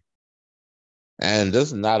obey. And this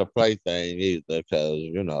is not a plaything either, because,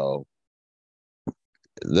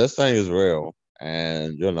 this thing is real.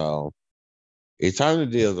 And,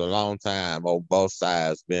 eternity is a long time on both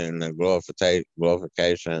sides, being in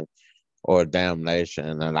glorification or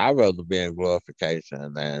damnation. And I'd rather be in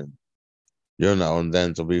glorification than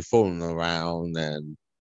to be fooling around and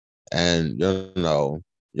trying,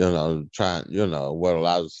 with a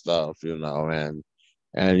lot of stuff,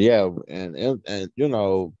 and yeah, and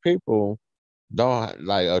people don't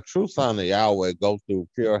like a true son of Yahweh go through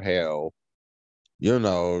pure hell,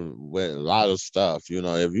 with a lot of stuff.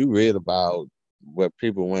 If you read about what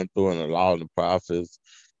people went through in the law and the prophets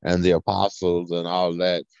and the apostles and all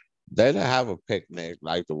that, they didn't have a picnic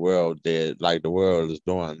like the world did, like the world is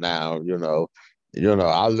doing now. I lived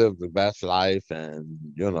the best life, and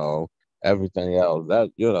everything else.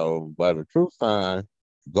 But a true son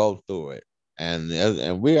go through it,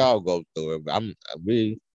 and we all go through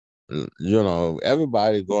it.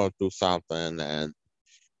 Everybody going through something, and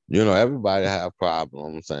everybody have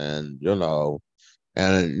problems, and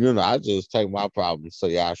I just take my problems to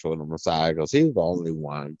Yahshua the Messiah, because he's the only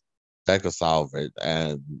one that can solve it.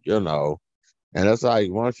 And it's like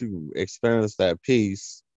once you experience that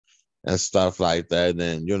peace and stuff like that,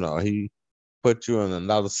 then he put you in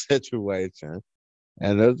another situation,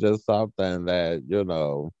 and it's just something that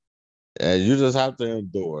and you just have to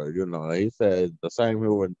endure. He said, "The same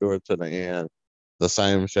who endure to the end, the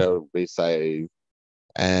same shall be saved."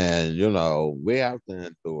 And we have to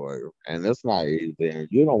endure, and it's not easy, and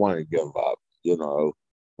you don't want to give up.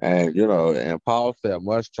 And Paul said,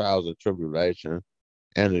 "Much trials and tribulation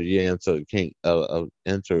enter ye into the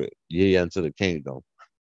enter ye into the kingdom."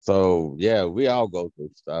 So yeah, we all go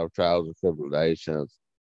through stuff, trials and tribulations.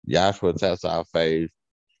 Yahshua tests our faith.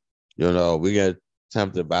 We get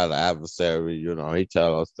tempted by the adversary. He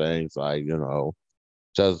tell us things like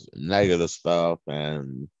just negative stuff,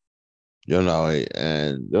 and it's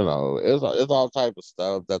all type of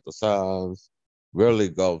stuff that the sons really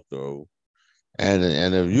go through. And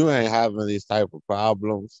if you ain't having these type of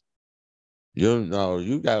problems, you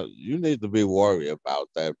need to be worried about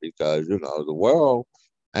that, because the world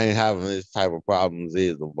ain't having these type of problems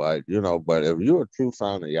either. But if you're a true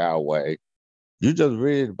son of Yahweh, you just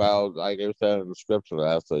read about, like it said in the scripture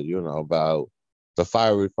lesson, about the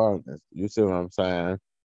fiery furnace. You see what I'm saying?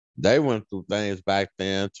 They went through things back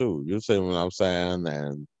then too. You see what I'm saying?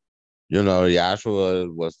 And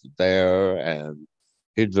Yahshua was there, and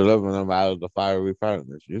he delivered them out of the fiery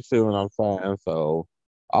furnace. You see what I'm saying? So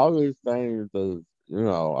all these things is, a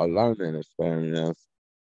learning experience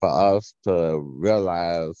for us to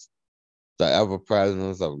realize the ever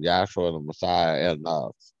presence of Yahshua the Messiah in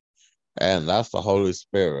us. And that's the Holy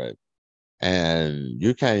Spirit. And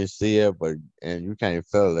you can't see it, and you can't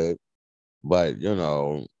feel it, but you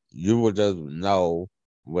will just know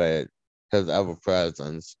with his ever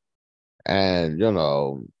presence. And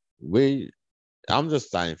I'm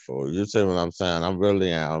just thankful. You see what I'm saying? I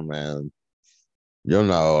really am, and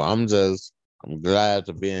I'm glad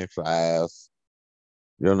to be in class.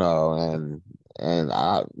 And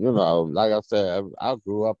I, like I said, I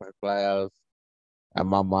grew up in class, and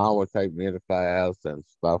my mom would take me to class and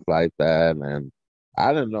stuff like that, and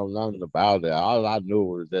I didn't know nothing about it. All I knew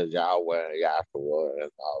was that Yahweh and Yahshua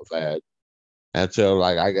and all that, until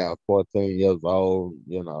like I got 14 years old.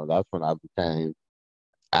 That's when I became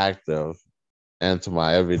active into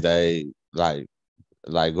my everyday, like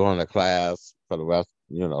going to class for the rest,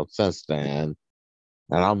 since then.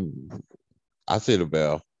 And I see the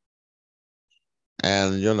bell.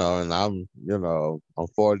 And, and I'm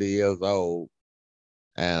 40 years old,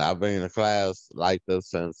 and I've been in a class like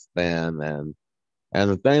this since then. And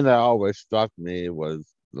the thing that always struck me was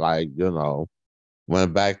like,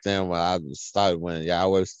 when back then when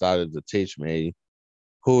Yahweh started to teach me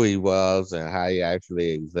who he was and how he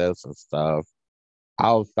actually exists and stuff,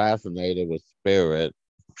 I was fascinated with spirit,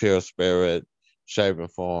 pure spirit, shape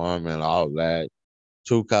and form and all that.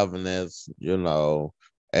 Two covenants,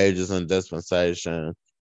 ages and dispensation,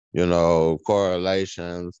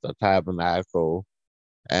 correlations, the tabernacle,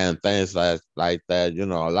 and things like that. A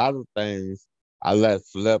lot of things I let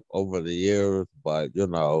slip over the years, but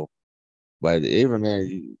even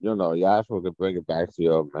then, Yahshua could bring it back to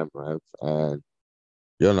your remembrance, and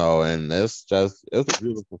it's a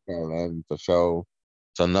beautiful feeling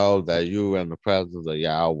to know that you in the presence of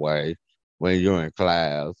Yahweh when you're in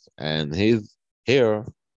class, and He's here,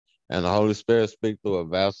 and the Holy Spirit speaks through a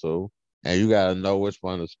vessel, and you got to know which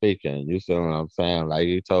one is speaking. You see what I'm saying? Like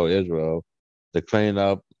He told Israel to clean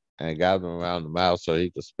up and gather around the mouth so He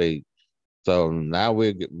could speak. So now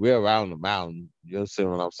we're around the mountain. You see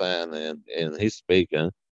what I'm saying? And He's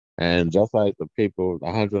speaking, and just like the people,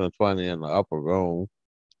 120 in the upper room,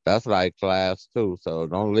 that's like class too. So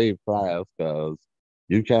don't leave class because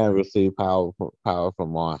you can receive power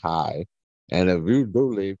from on high. And if you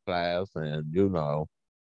do leave class, and you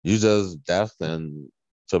just destined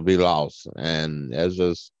to be lost. And it's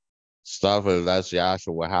just stuff unless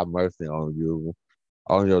Yahshua will have mercy on you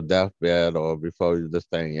on your deathbed or before you this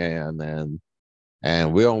thing end.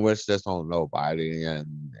 And we don't wish this on nobody, and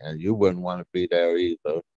you wouldn't want to be there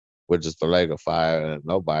either, which is the lake of fire, and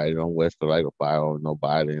nobody don't wish the lake of fire on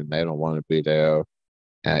nobody, and they don't want to be there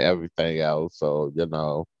and everything else. So,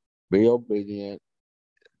 be obedient,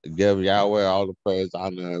 give Yahweh all the praise,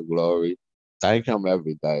 honor, and glory. Thank Him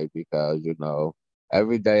every day because,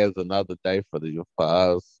 every day is another day for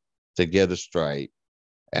us to get it straight.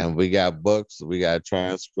 And we got books, we got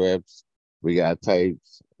transcripts, we got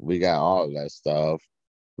tapes, we got all that stuff.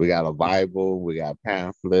 We got a Bible, we got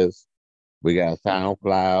pamphlets, we got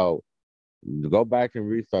SoundCloud. Go back and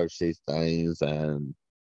research these things and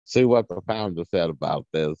see what the founder said about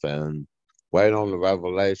this and wait on the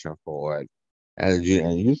revelation for it. And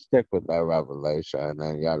you stick with that revelation.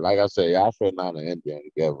 And yeah, like I said, Yahshua not an Indian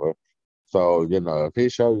giver. So, if he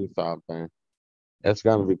shows you something, it's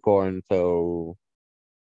gonna be according to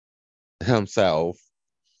himself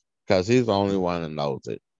because he's the only one that knows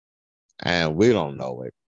it. And we don't know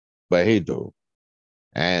it, but he do.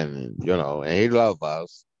 And he loves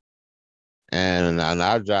us. And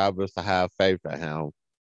our job is to have faith in him.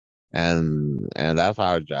 And that's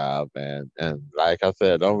our job. And like I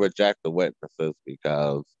said, don't reject the witnesses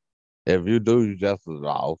because if you do, you just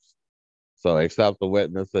lost. So accept the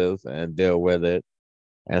witnesses and deal with it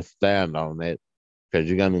and stand on it because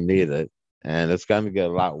you're gonna need it. And it's gonna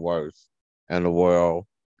get a lot worse in the world.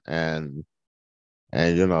 And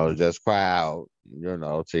just cry out, to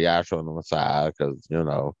Yahshua the Messiah, because,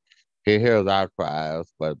 he hears our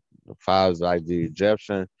cries, but the fathers like the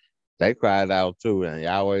Egyptian, they cried out too, and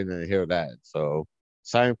Yahweh didn't hear that. So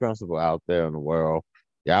same principle out there in the world.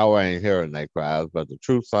 Yahweh ain't hearing their cries, but the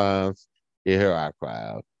true sons, he hear our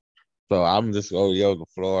cries. So I'm just gonna yield the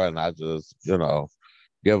floor and I just,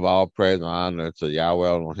 give all praise and honor to Yahweh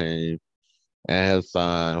Elohim and his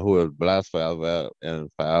son who is blessed forever and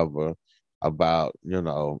forever about,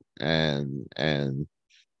 and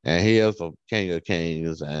he is the King of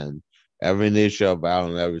Kings, and every knee shall bow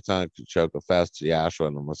and every tongue shall confess to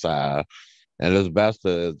Yahshua the Messiah. And it's best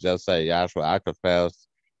to just say, Yahshua, I confess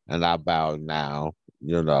and I bow now,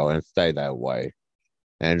 and stay that way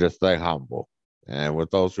and just stay humble. And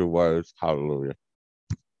with those two words, hallelujah.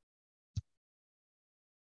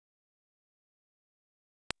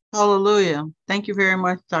 Hallelujah. Thank you very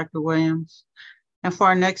much, Dr. Williams. And for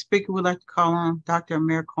our next speaker, we'd like to call on Dr.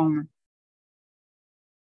 Amir Coleman.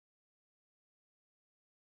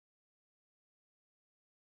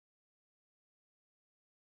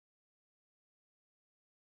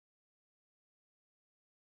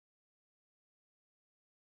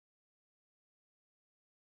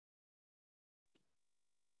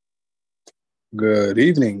 Good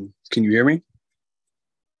evening. Can you hear me?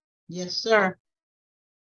 Yes, sir.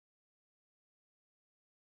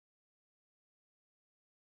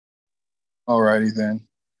 All righty then.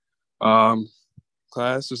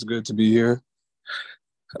 Class, it's good to be here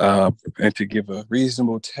and to give a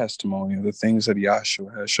reasonable testimony of the things that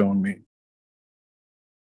Yahshua has shown me.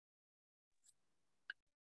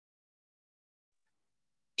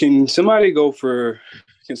 Can somebody go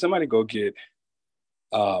get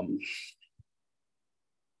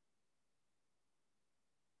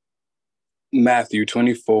Matthew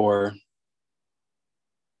 24.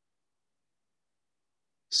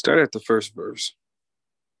 Start at the first verse.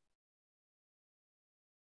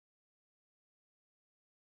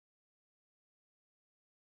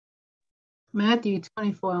 Matthew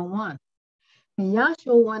 24:1. And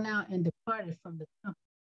Yahshua went out and departed from the temple,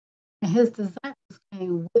 and his disciples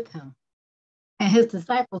came with him. And his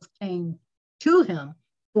disciples came to him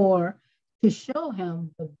to show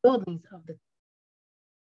him the buildings of the temple.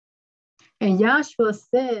 And Yahshua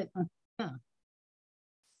said unto them,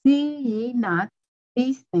 See ye not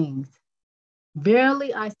these things?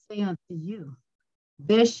 Verily I say unto you,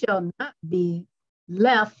 there shall not be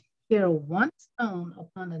left here one stone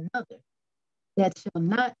upon another that shall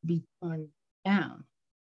not be torn down.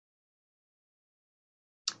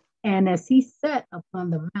 And as he sat upon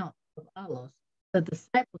the Mount of Olives, the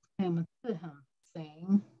disciples came unto him,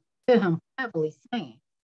 privately saying,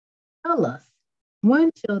 Tell us,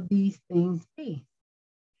 when shall these things be?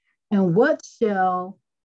 And what shall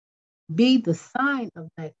be the sign of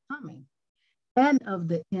thy coming and of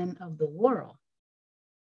the end of the world?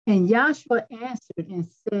 And Yahshua answered and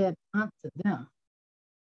said unto them,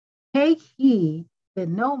 Take heed that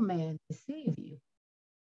no man deceive you.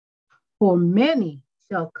 For many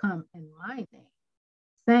shall come in my name,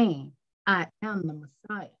 saying, I am the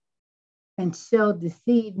Messiah, and shall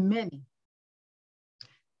deceive many,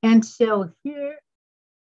 and shall hear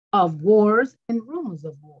of wars and rumors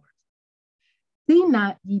of wars. See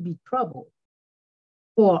not ye be troubled,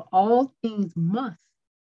 for all things must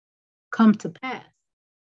come to pass,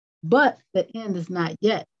 but the end is not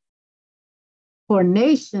yet. For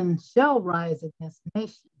nation shall rise against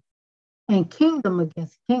nation, and kingdom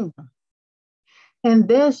against kingdom. And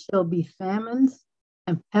there shall be famines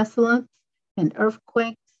and pestilence and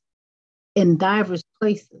earthquakes in divers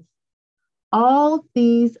places. All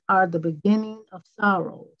these are the beginning of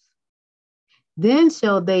sorrows. Then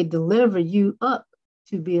shall they deliver you up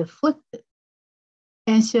to be afflicted,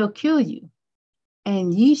 and shall kill you,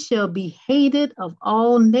 and ye shall be hated of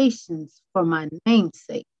all nations for my name's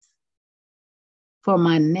sake. For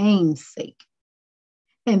my name's sake.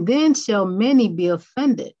 And then shall many be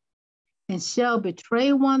offended, and shall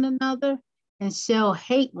betray one another, and shall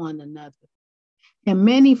hate one another. And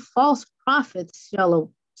many false prophets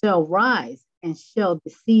shall rise, and shall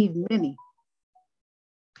deceive many.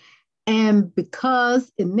 And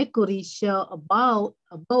because iniquity shall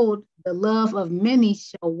abode, the love of many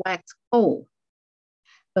shall wax cold.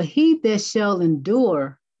 But he that shall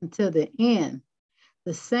endure until the end,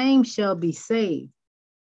 the same shall be saved.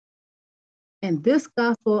 And this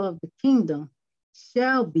gospel of the kingdom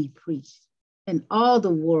shall be preached in all the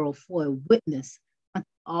world for a witness unto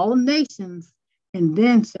all nations, and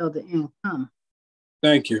then shall the end come.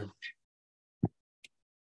 Thank you.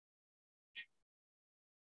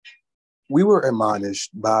 We were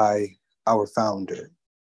admonished by our founder.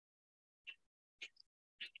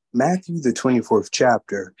 Matthew, the 24th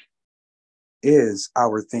chapter, is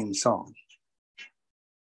our theme song,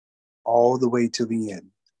 all the way to the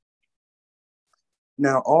end.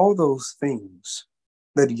 Now, all those things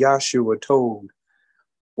that Yahshua told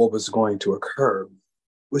what was going to occur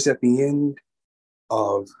was at the end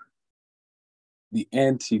of the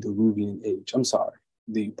antediluvian age. I'm sorry,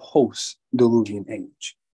 the post-diluvian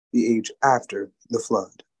age, the age after the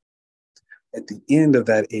flood. At the end of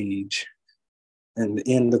that age and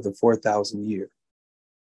the end of the 4,000 year.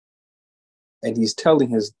 And he's telling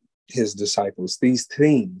his disciples these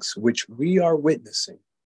things which we are witnessing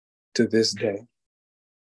to this day.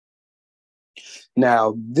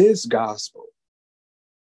 Now, this gospel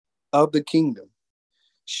of the kingdom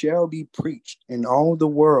shall be preached in all the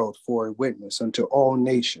world for a witness unto all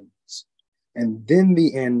nations, and then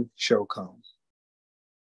the end shall come.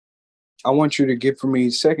 I want you to get for me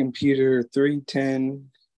 2 Peter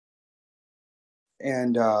 3:10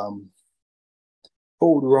 and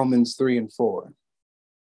hold Romans 3 and 4.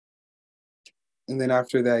 And then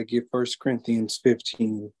after that, get 1 Corinthians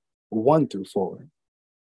 15, 1 through 4.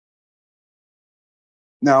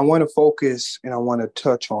 Now, I want to focus and I want to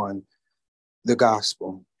touch on the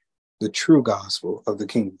gospel, the true gospel of the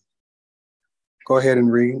kingdom. Go ahead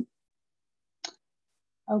and read.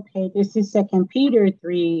 Okay, this is 2 Peter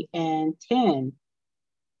 3 and 10.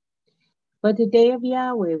 But the day of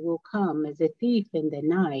Yahweh will come as a thief in the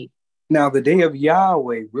night. Now, the day of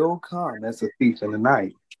Yahweh will come as a thief in the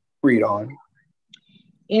night. Read on.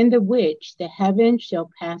 In the which the heavens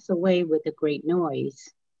shall pass away with a great noise.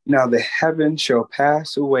 Now, the heavens shall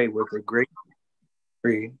pass away with a great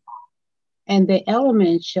noise. And the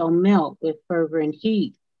elements shall melt with fervent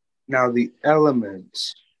heat. Now, the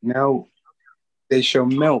elements, they shall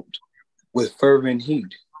melt with fervent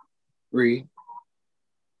heat. Read.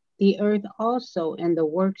 The earth also and the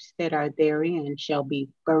works that are therein shall be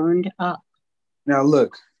burned up. Now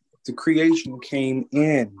look, the creation came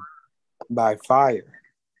in by fire.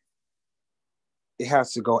 It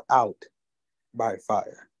has to go out by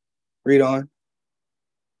fire. Read on.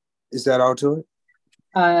 Is that all to it?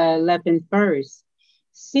 11th verse.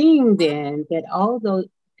 Seeing then that all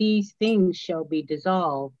these things shall be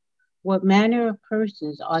dissolved, what manner of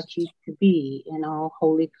persons ought ye to be in all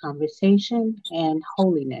holy conversation and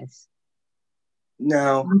holiness?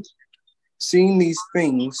 Now, seeing these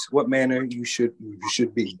things, what manner you should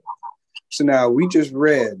be. So now we just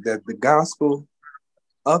read that the gospel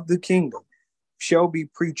of the kingdom shall be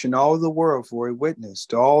preached in all the world for a witness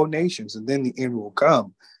to all nations, and then the end will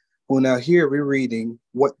come. Well, now here we're reading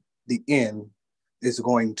what the end is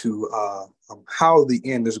going to, how the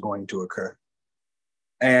end is going to occur.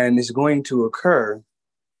 And it's going to occur,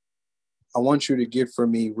 I want you to get for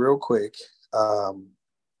me real quick.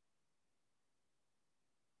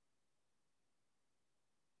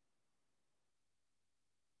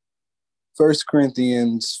 1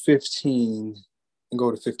 Corinthians 15 and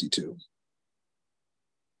go to 52.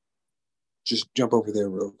 Just jump over there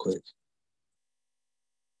real quick.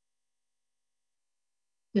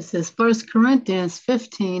 This is 1 Corinthians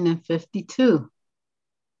 15 and 52.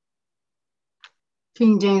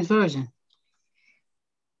 King James Version.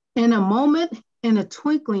 In a moment, in a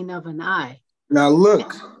twinkling of an eye. Now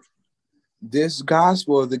look, this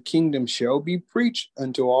gospel of the kingdom shall be preached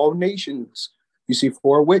unto all nations. You see,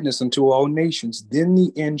 for a witness unto all nations, then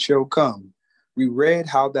the end shall come. We read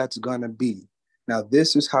how that's going to be. Now,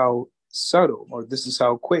 this is how subtle, or this is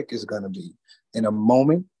how quick it's going to be. In a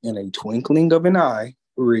moment, in a twinkling of an eye,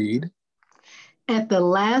 read. At the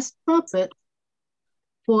last trumpet,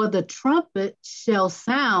 for the trumpet shall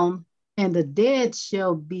sound, and the dead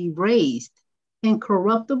shall be raised,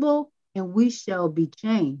 incorruptible, and we shall be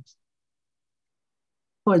changed.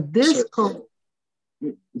 For this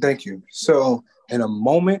thank you. So, in a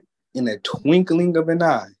moment, in a twinkling of an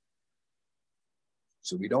eye.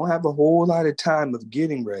 So we don't have a whole lot of time of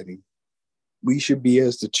getting ready. We should be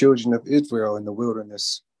as the children of Israel in the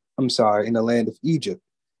wilderness, in the land of Egypt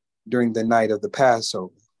during the night of the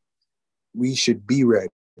Passover. We should be ready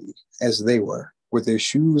as they were, with their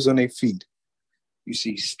shoes on their feet. You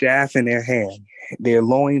see, staff in their hand, their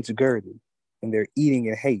loins girded, and they're eating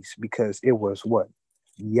in haste because it was what?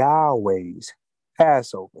 Yahweh's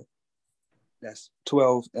Passover. That's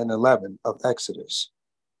 12 and 11 of Exodus.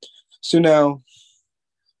 So now,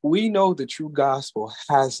 we know the true gospel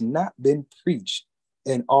has not been preached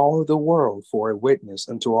in all the world for a witness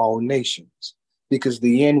unto all nations, because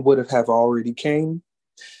the end would have already came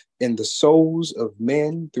in the souls of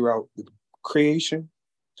men throughout the creation.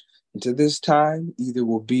 And to this time, either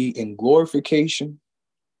will be in glorification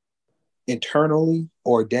eternally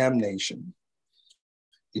or damnation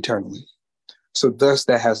eternally. So thus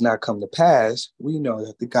that has not come to pass. We know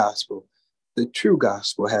that the gospel, the true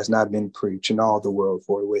gospel, has not been preached in all the world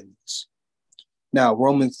for a witness. Now,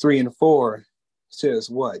 Romans 3 and 4 says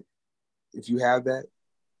what? If you have that.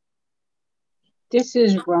 This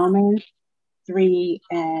is Romans 3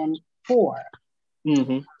 and 4.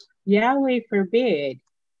 Mm-hmm. Yahweh forbid,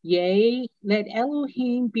 yea, let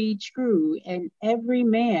Elohim be true and every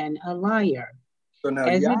man a liar. So now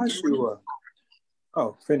Yahshua,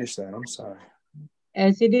 finish that. I'm sorry.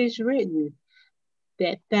 As it is written,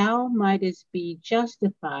 that thou mightest be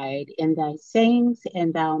justified in thy sayings,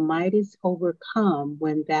 and thou mightest overcome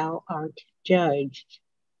when thou art judged.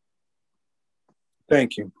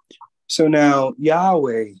 Thank you. So now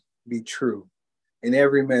Yahweh be true, and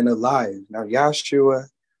every man alive. Now Yahshua,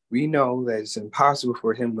 we know that it's impossible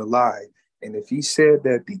for him to lie. And if he said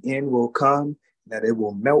that the end will come, that it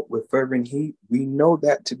will melt with fervent heat, we know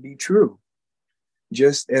that to be true.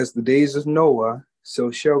 Just as the days of Noah,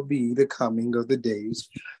 so shall be the coming of the days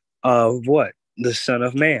of what? The Son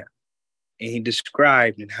of Man. And he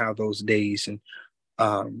described in how those days and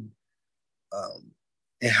how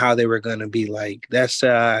they were going to be like. That's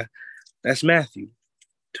Matthew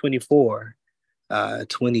 24,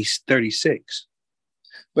 36.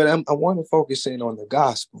 But I want to focus in on the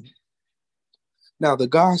gospel. Now, the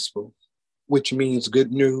gospel, which means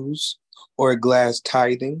good news or glad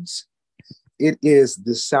tidings, it is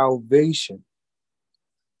the salvation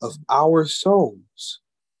of our souls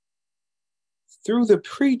through the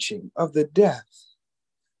preaching of the death,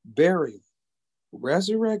 burial,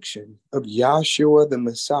 resurrection of Yahshua the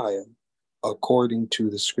Messiah, according to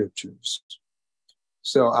the scriptures.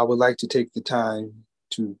 So I would like to take the time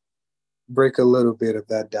to break a little bit of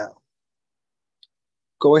that down.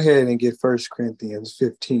 Go ahead and get 1 Corinthians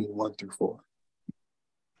 15, 1 through 4.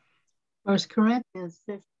 1 Corinthians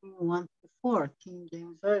 15, 1-4, King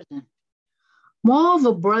James Version.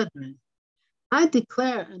 Moreover, brethren, I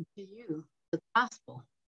declare unto you the gospel,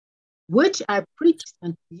 which I preached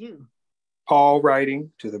unto you. Paul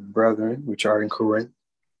writing to the brethren which are in Corinth.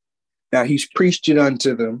 Now he's preached it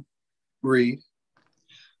unto them. Read.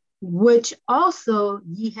 Which also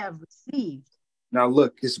ye have received. Now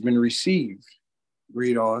look, it's been received.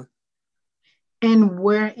 Read on. And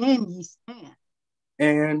wherein ye stand.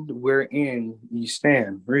 And wherein ye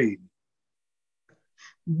stand. Read.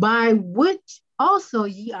 By which also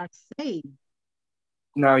ye are saved.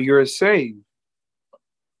 Now you're saved.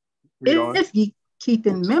 Read on. If ye keep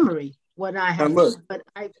in memory what I have. Now look, but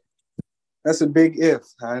I. That's a big if.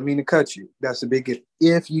 I didn't mean to cut you. That's a big if.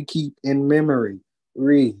 If you keep in memory.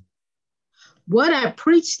 Read. What I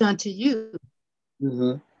preached unto you,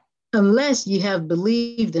 unless ye have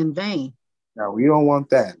believed in vain. Now we don't want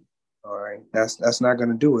that. All right. That's not going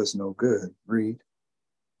to do us no good. Read.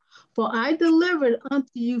 For I delivered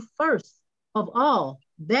unto you first of all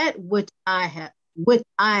that which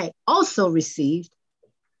I also received.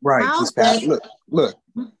 Right. Just look,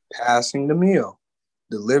 passing the meal,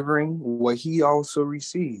 delivering what he also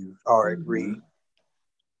received. All right, read.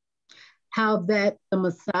 How that the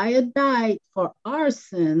Messiah died for our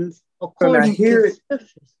sins according to the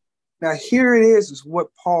scriptures. Now here it is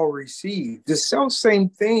what Paul received. The same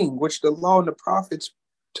thing which the law and the prophets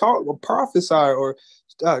prophesy or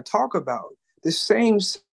talk about. The same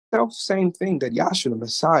thing that Yahshua the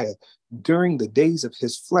Messiah during the days of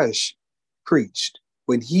his flesh preached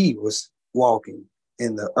when he was walking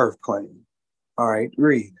in the earth plane. All right,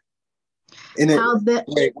 read.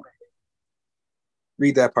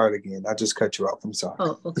 Read that part again. I just cut you off. I'm sorry.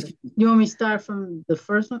 Oh, okay. You want me to start from the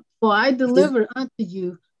first one? For I delivered unto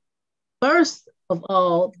you first of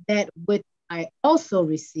all that which I also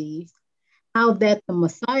received, how that the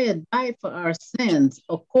Messiah died for our sins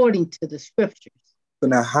according to the scriptures. So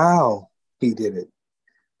now how he did it?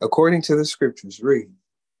 According to the scriptures, read.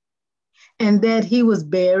 And that he was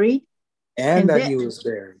buried. And that he was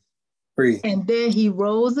buried. Read. And then he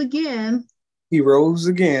rose again. He rose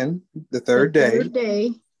again the third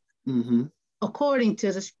day. According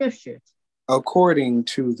to the scriptures. According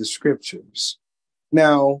to the scriptures.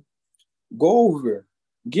 Now, go over,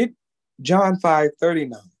 get John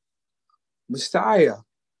 5:39. Messiah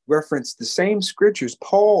referenced the same scriptures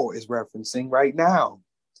Paul is referencing right now.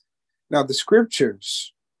 Now, the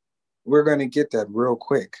scriptures, we're going to get that real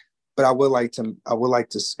quick, but I would like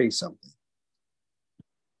to say something.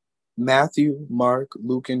 Matthew, Mark,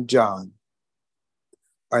 Luke, and John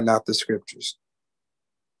are not the scriptures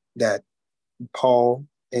that Paul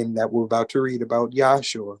and that we're about to read about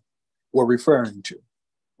Yahshua were referring to.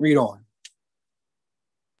 Read on.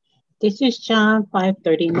 This is John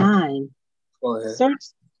 5:39. Go ahead.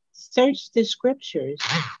 Search the scriptures.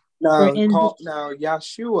 Now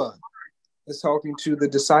Yahshua is talking to the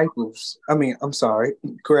disciples.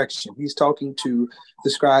 Correction. He's talking to the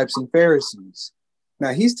scribes and Pharisees.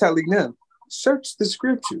 Now he's telling them, search the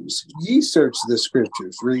scriptures. Ye search the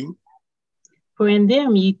scriptures. Read. For in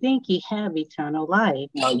them ye think ye have eternal life.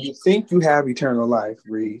 Now you think you have eternal life.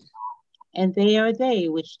 Read. And they are they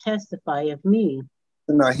which testify of me.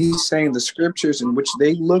 Now he's saying the scriptures in which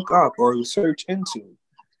they look up or search into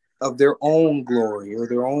of their own glory or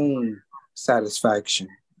their own satisfaction,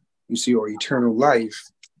 you see, or eternal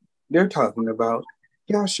life. They're talking about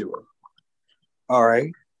Yahshua. All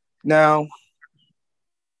right. Now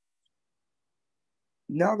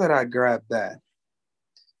that I grabbed that,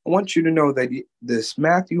 I want you to know that this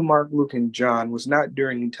Matthew, Mark, Luke, and John was not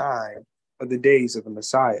during the time of the days of the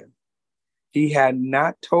Messiah. He had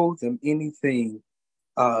not told them anything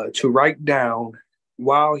to write down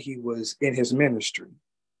while he was in his ministry.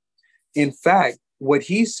 In fact, what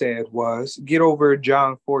he said was, get over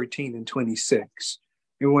John 14:26.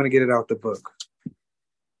 You want to get it out the book.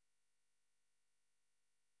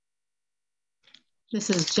 This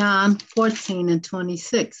is John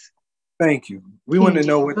 14:26. Thank you. We want to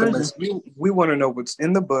know what we want to know what's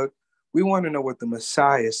in the book. We want to know what the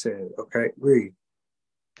Messiah said. Okay, read.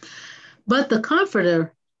 But the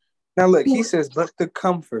Comforter. Now look, he says, but the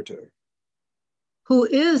Comforter. Who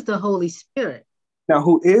is the Holy Spirit. Now,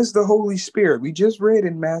 who is the Holy Spirit? We just read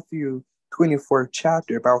in Matthew 24th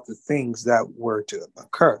chapter about the things that were to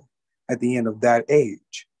occur at the end of that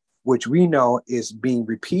age, which we know is being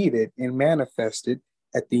repeated and manifested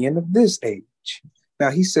at the end of this age.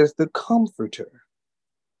 Now, he says the Comforter.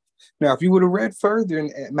 Now, if you would have read further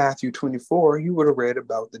in Matthew 24, you would have read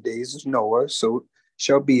about the days of Noah, so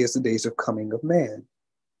shall be as the days of coming of man.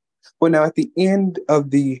 But now at the end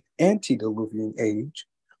of the antediluvian age,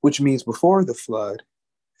 which means before the flood,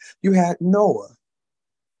 You had Noah,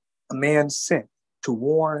 a man sent to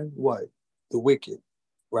warn what? The wicked,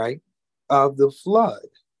 right? Of the flood.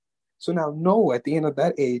 So now Noah at the end of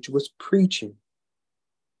that age was preaching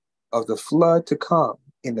of the flood to come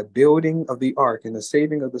in the building of the ark and the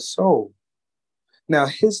saving of the soul. Now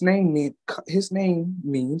his name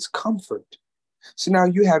means comfort. So now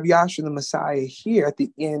you have Yahshua the Messiah here at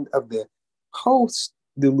the end of the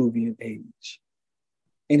post-Diluvian age.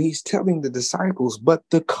 And he's telling the disciples, but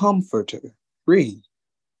the comforter, read.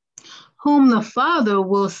 Whom the Father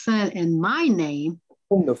will send in my name.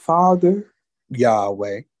 Whom the Father,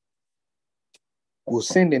 Yahweh, will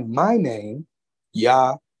send in my name,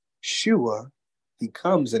 Yahshua. He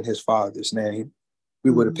comes in his Father's name.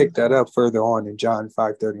 We would have picked that up further on in John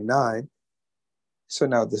 5:39. So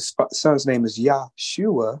now the son's name is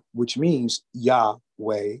Yahshua, which means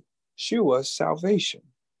Yahweh, Shua, salvation.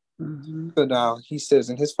 So now he says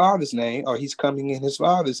in his Father's name, or he's coming in his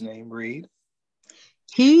Father's name, read.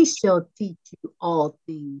 He shall teach you all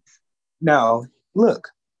things. Now,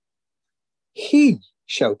 look, he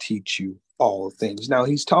shall teach you all things. Now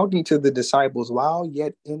he's talking to the disciples while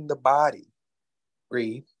yet in the body.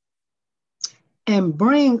 Read. And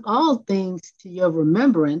bring all things to your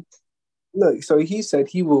remembrance. Look, so he said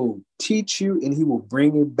he will teach you and he will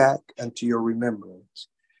bring it back unto your remembrance.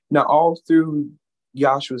 Now, all through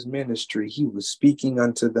Yahshua's ministry, he was speaking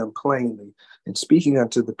unto them plainly and speaking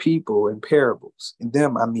unto the people in parables. And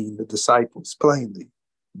them, I mean the disciples plainly.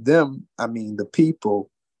 Them, I mean the people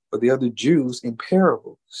or the other Jews in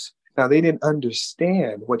parables. Now, they didn't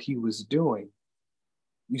understand what he was doing.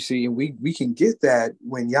 You see, and we can get that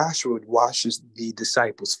when Yahshua washes the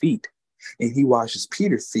disciples' feet. And he washes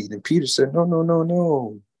Peter's feet. And Peter said, no, no, no,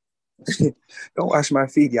 no. Don't wash my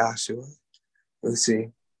feet, Yahshua. Let's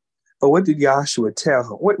see. But what did Yahshua tell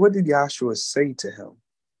him? What did Yahshua say to him?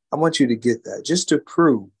 I want you to get that, just to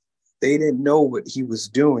prove they didn't know what he was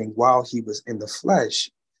doing while he was in the flesh.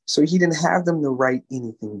 So he didn't have them to write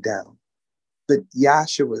anything down. But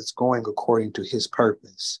Yahshua was going according to his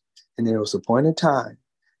purpose. And there was a point in time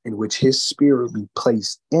in which his spirit would be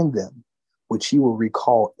placed in them, which he will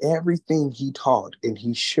recall everything he taught, and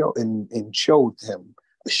he showed them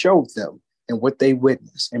and what they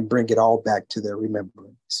witnessed, and bring it all back to their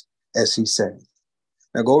remembrance, as he said.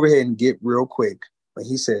 Now go over ahead and get real quick. But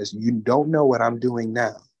he says, you don't know what I'm doing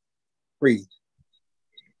now. Read.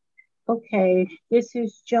 Okay, this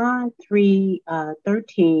is John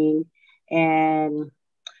 3:13 and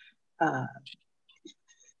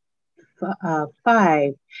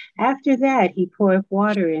 5. After that, he poured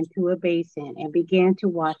water into a basin and began to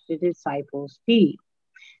wash the disciples' feet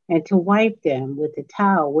and to wipe them with the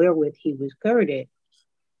towel wherewith he was girded.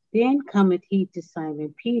 Then cometh he to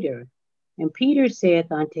Simon Peter. And Peter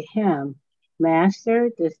saith unto him, Master,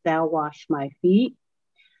 dost thou wash my feet?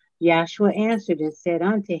 Yahshua answered and said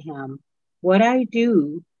unto him, What I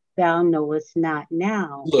do, thou knowest not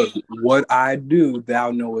now. Look, what I do,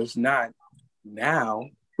 thou knowest not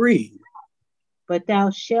now. Read. But thou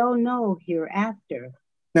shalt know hereafter.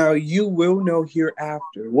 Now you will know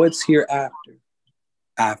hereafter. What's hereafter?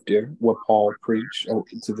 After what Paul preached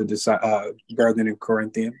to the brethren in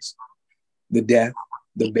Corinthians, the death,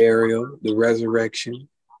 the burial, the resurrection,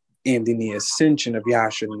 and then the ascension of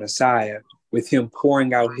Yahshua the Messiah, with him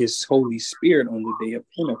pouring out his Holy Spirit on the day of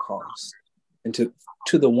Pentecost, and to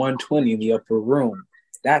the 120 in the upper room.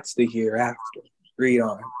 That's the hereafter. Read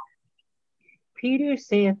on. Peter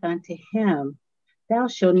saith unto him, Thou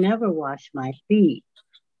shalt never wash my feet.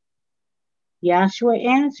 Yahshua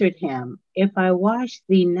answered him, If I wash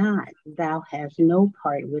thee not, thou hast no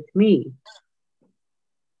part with me.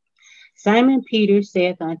 Simon Peter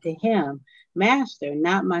saith unto him, Master,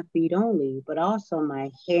 not my feet only, but also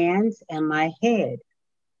my hands and my head.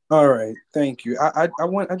 All right, thank you. I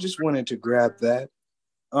just wanted to grab that.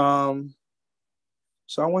 So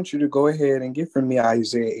I want you to go ahead and get from me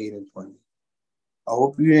Isaiah 8:20. I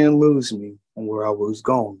hope you didn't lose me on where I was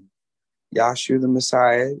going. Yahshua the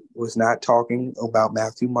Messiah was not talking about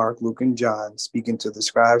Matthew, Mark, Luke, and John, speaking to the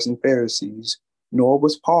scribes and Pharisees, nor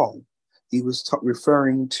was Paul. He was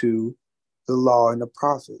referring to the law and the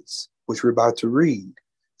prophets, which we're about to read.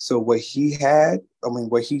 So what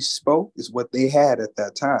he spoke is what they had at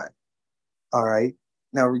that time. All right.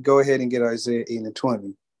 Now we go ahead and get Isaiah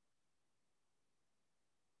 8:20.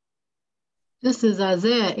 This is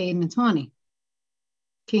Isaiah 8:20,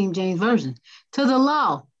 King James Version. To the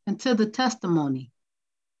law and to the testimony.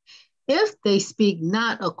 If they speak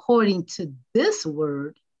not according to this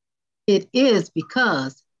word, it is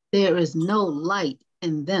because there is no light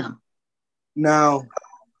in them. Now,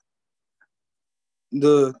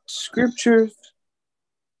 the scriptures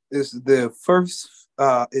is the first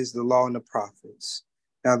is the law and the prophets.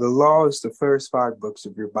 Now, the law is the first 5 books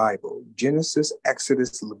of your Bible: Genesis,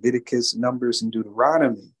 Exodus, Leviticus, Numbers, and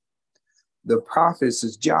Deuteronomy. The prophets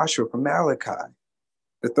is Joshua from Malachi.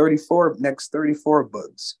 The next 34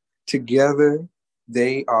 books. Together,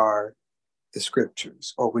 they are the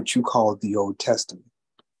scriptures, or what you call the Old Testament.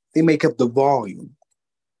 They make up the volume.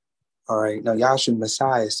 All right. Now, Yahshua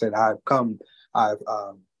Messiah said,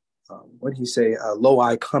 what did he say? Lo,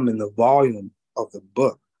 I come in the volume of the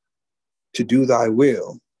book to do thy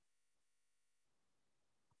will,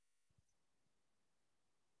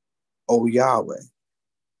 O Yahweh.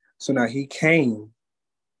 So now he came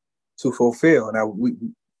to fulfill. Now, we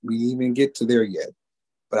even get to there yet,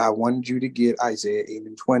 but I wanted you to get Isaiah 8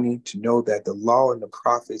 and 20 to know that the law and the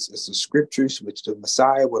prophets is the scriptures which the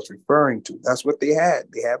Messiah was referring to. That's what they had.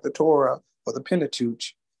 They have the Torah, or the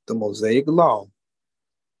Pentateuch, the Mosaic law.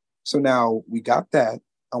 So now we got that.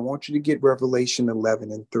 I want you to get Revelation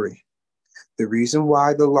 11 and 3. The reason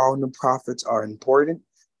why the law and the prophets are important,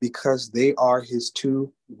 because they are his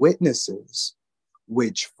 2 witnesses,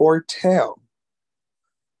 which foretell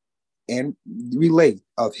and relate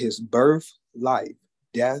of his birth, life,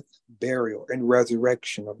 death, burial, and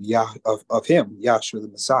resurrection of him, Yahshua the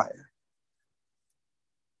Messiah.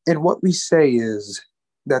 And what we say is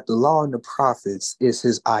that the law and the prophets is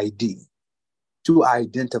his ID, to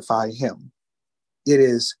identify him. It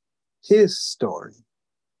is his story.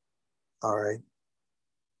 All right.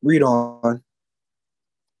 Read on.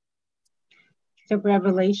 To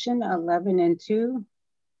Revelation 11 and 2.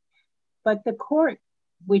 But the court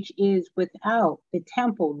which is without the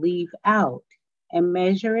temple leave out, and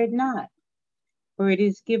measure it not. For it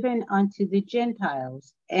is given unto the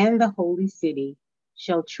Gentiles, and the holy city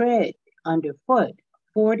shall tread underfoot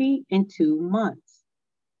 42 months.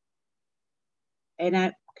 And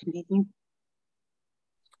I continue.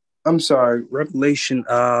 I'm sorry, Revelation.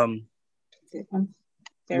 What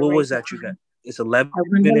was that you got? It's 11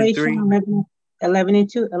 and 3. 11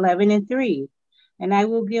 and 2, 11 and 3. And I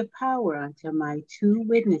will give power unto my 2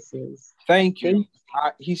 witnesses. Thank you.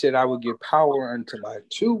 He said, I will give power unto my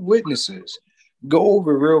 2 witnesses. Go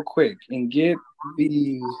over real quick and get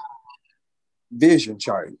the vision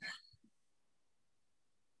chart.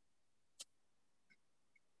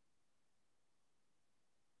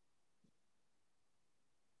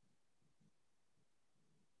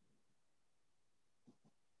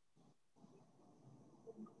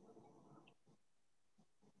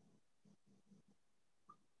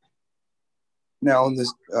 Now on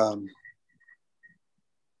this,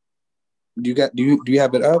 do you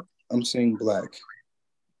have it up? I'm seeing black.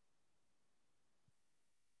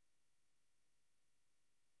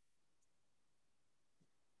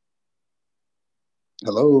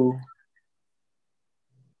 Hello.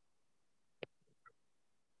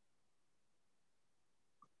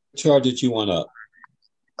 Chart that you want up?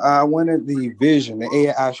 I wanted the vision,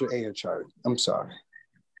 the Asher Aya chart. I'm sorry.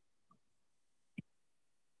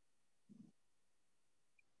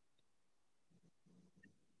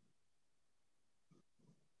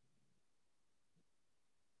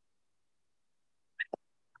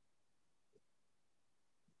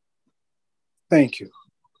 Thank you.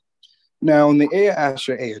 Now, on the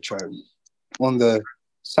Asher Aya chart, on the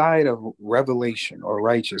side of revelation or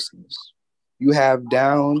righteousness, you have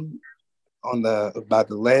down on by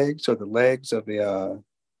the legs, or the legs of the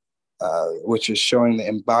which is showing the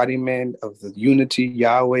embodiment of the unity,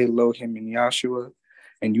 Yahweh, Elohim, and Yahshua.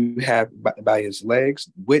 And you have by his legs,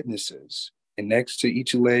 witnesses. And next to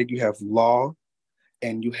each leg, you have law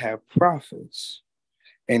and you have prophets.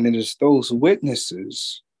 And it is those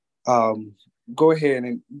witnesses. Go ahead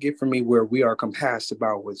and get for me where we are compassed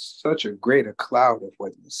about with such a greater cloud of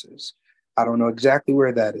witnesses. I don't know exactly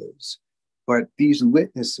where that is, but these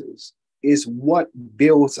witnesses is what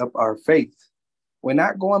builds up our faith. We're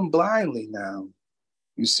not going blindly now.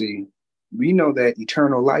 You see, we know that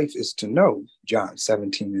eternal life is to know, John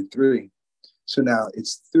 17 and 3. So now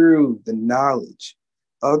it's through the knowledge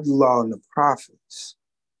of the law and the prophets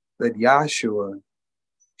that Yahshua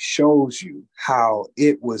shows you how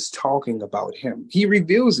it was talking about him. He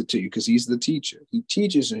reveals it to you because he's the teacher. He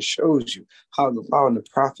teaches and shows you how the law and the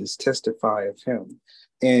prophets testify of him.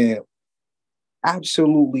 And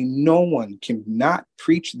absolutely no one can not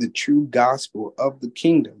preach the true gospel of the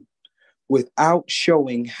kingdom without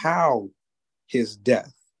showing how his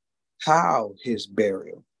death, how his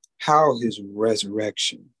burial, how his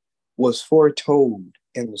resurrection was foretold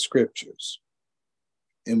in the scriptures.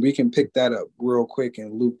 And we can pick that up real quick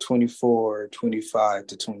in Luke 24, 25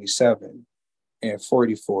 to 27 and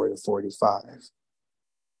 44 to 45.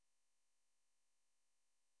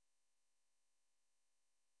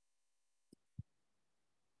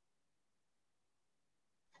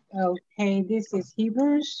 Okay, this is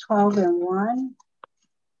Hebrews 12 and 1.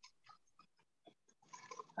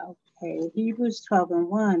 Okay, Hebrews 12 and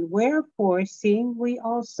 1. Wherefore, seeing we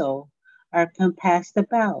also are compassed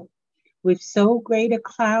about with so great a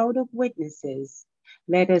cloud of witnesses,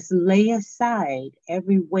 let us lay aside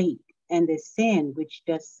every weight and the sin which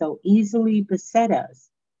does so easily beset us,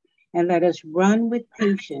 and let us run with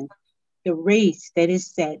patience the race that is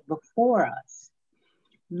set before us,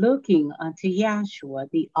 looking unto Yahshua,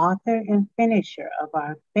 the author and finisher of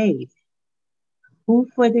our faith, who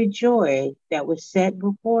for the joy that was set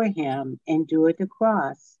before him endured the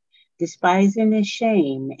cross, despising the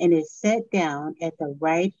shame, and is set down at the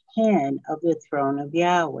right hand of the throne of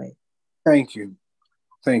Yahweh. Thank you.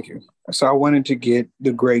 Thank you. So I wanted to get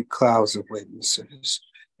the great clouds of witnesses.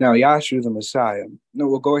 Now, Yahshua the Messiah. No,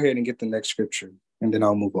 we'll go ahead and get the next scripture, and then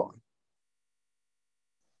I'll move on.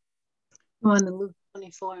 On to Luke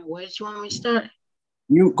 24. Where did you want me to start?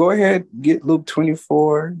 You go ahead, get Luke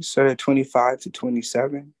 24, start at 25 to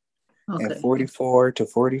 27, and 44 to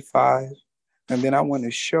 45. And then I want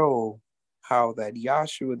to show how that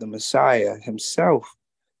Yahshua the Messiah himself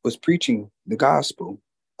was preaching the gospel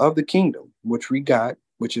of the kingdom, which we got,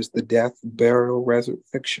 which is the death, burial,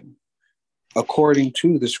 resurrection, according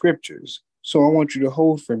to the scriptures. So I want you to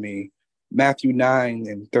hold for me Matthew 9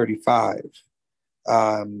 and 35.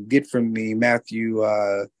 Get from me Matthew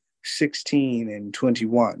 16 and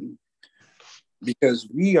 21, because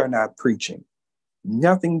we are not preaching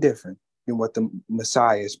nothing different than what the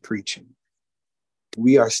Messiah is preaching.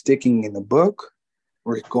 We are sticking in the book.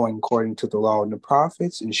 We're going according to the law and the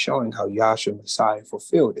prophets and showing how Yahshua Messiah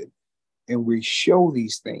fulfilled it. And we show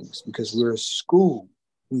these things because we're a school.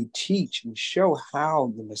 We teach and show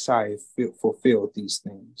how the Messiah fulfilled these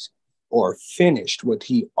things or finished what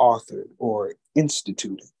he authored or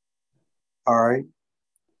instituted. All right.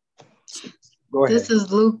 Go ahead. This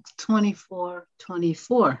is Luke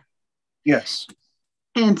 24:24. Yes.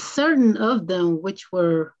 And certain of them which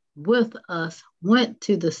were with us went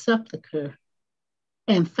to the sepulchre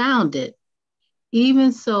and found it,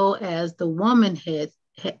 even so as the woman had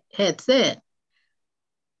said.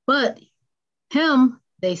 But him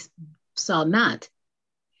they saw not.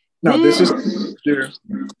 Now, this is after,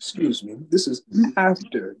 excuse me, this is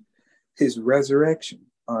after his resurrection.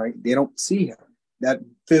 All right. They don't see him. That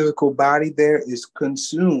physical body there is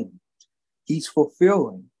consumed. He's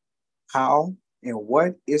fulfilling. How and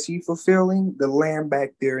what is he fulfilling? The lamb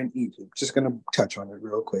back there in Egypt. Just going to touch on it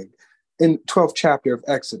real quick. In 12th chapter of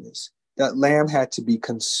Exodus, that lamb had to be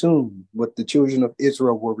consumed, what the children of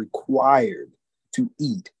Israel were required to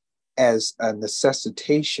eat as a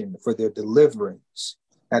necessitation for their deliverance.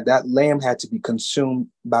 That lamb had to be consumed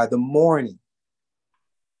by the morning.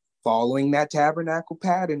 Following that tabernacle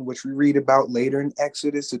pattern, which we read about later in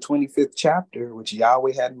Exodus, the 25th chapter, which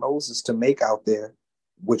Yahweh had Moses to make out there,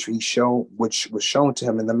 which was shown to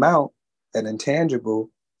him in the mount, that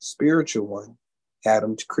intangible spiritual one had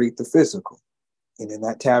him to create the physical. And in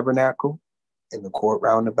that tabernacle, in the court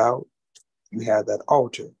roundabout, you have that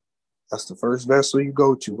altar. That's the first vessel you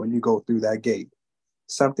go to when you go through that gate.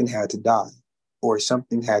 Something had to die, or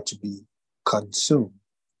something had to be consumed.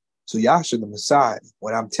 So Yahshua the Messiah,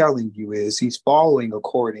 what I'm telling you is he's following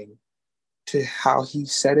according to how he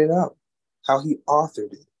set it up, how he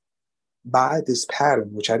authored it by this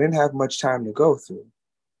pattern, which I didn't have much time to go through.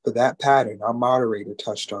 But that pattern, our moderator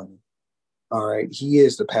touched on it. All right, he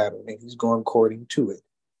is the pattern and he's going according to it.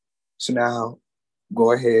 So now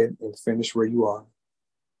go ahead and finish where you are.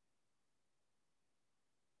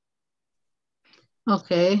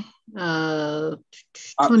 Okay,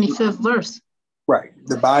 25th verse. Right.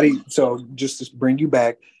 The body, so just to bring you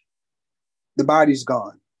back, the body's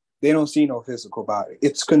gone. They don't see no physical body.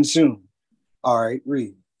 It's consumed. All right,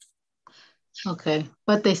 read. Okay,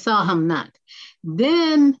 but they saw him not.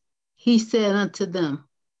 Then he said unto them,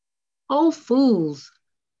 O fools,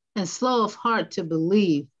 and slow of heart to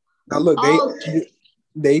believe. Now look,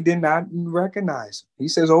 they did not recognize him. He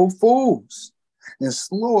says, O fools, and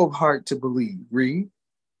slow of heart to believe. Read.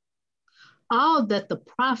 All that the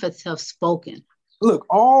prophets have spoken. Look,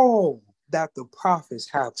 all that the prophets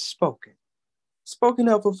have spoken. Spoken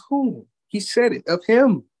of whom? He said it, of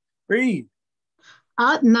him. Read.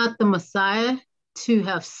 Ought not the Messiah to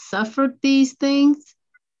have suffered these things?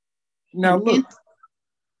 Now look,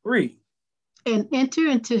 read. And enter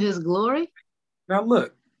into his glory? Now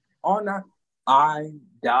look, are not I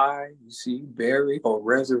die, you see, buried or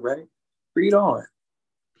resurrect? Read on.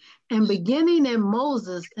 And beginning in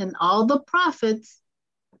Moses and all the prophets,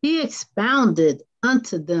 he expounded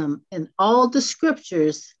unto them in all the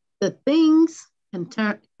scriptures the things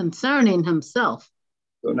concerning himself.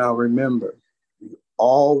 So now remember, we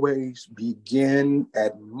always begin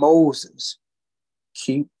at Moses.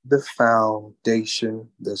 Keep the foundation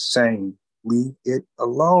the same. Leave it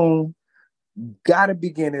alone. Got to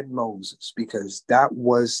begin at Moses, because that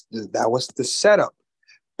was the setup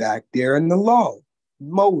back there in the law.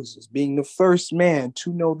 Moses being the first man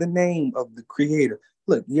to know the name of the Creator.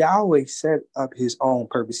 Look, Yahweh set up his own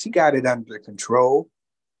purpose. He got it under control.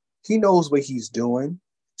 He knows what he's doing.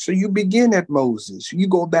 So you begin at Moses. You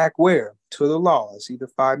go back where? To the law. See the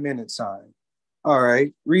 5-minute sign. All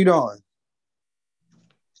right, read on.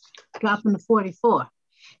 Dropping to 44.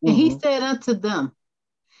 And he said unto them,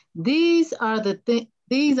 these are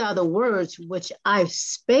the words which I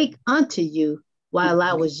spake unto you while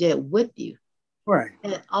I was yet with you. Right.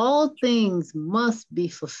 And all things must be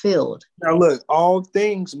fulfilled. Now look, all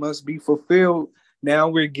things must be fulfilled. Now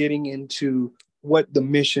we're getting into what the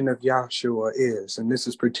mission of Yahshua is, and this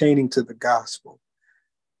is pertaining to the gospel.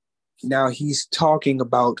 Now he's talking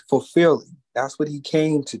about fulfilling. That's what he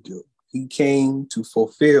came to do. He came to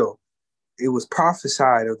fulfill. It was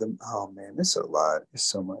prophesied of them. Oh man, it's a lot. It's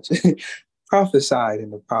so much. Prophesied in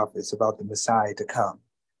the prophets about the Messiah to come,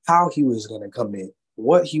 how he was going to come in,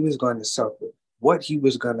 what he was going to suffer, what he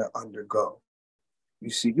was going to undergo. You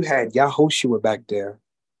see, you had Yahushua back there.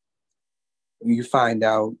 You find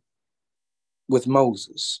out with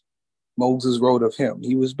Moses. Moses wrote of him.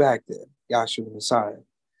 He was back there, Yahshua the Messiah.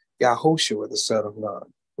 Yahushua, the Son of God,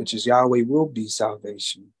 which is Yahweh will be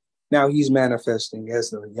salvation. Now he's manifesting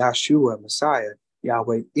as the Yahshua Messiah.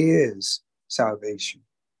 Yahweh is salvation.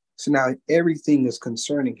 So now everything is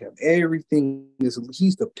concerning him. Everything is,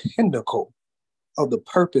 he's the pinnacle of the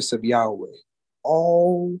purpose of Yahweh.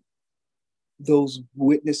 All those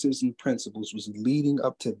witnesses and principles was leading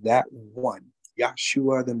up to that one,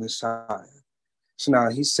 Yahshua the Messiah. So now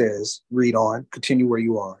he says, read on, continue where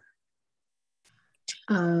you are.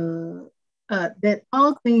 That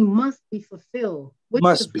all things must be fulfilled, which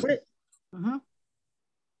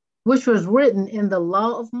was written in the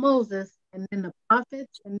law of Moses and in the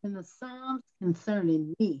prophets and in the Psalms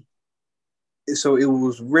concerning me. So it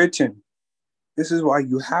was written. This is why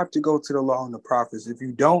you have to go to the law and the prophets. If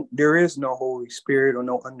you don't, there is no Holy Spirit or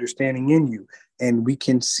no understanding in you. And we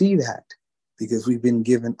can see that because we've been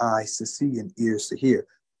given eyes to see and ears to hear.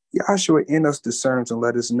 Yahshua in us discerns and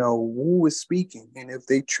let us know who is speaking and if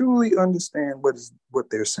they truly understand what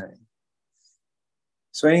they're saying.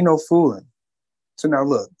 So ain't no fooling. So now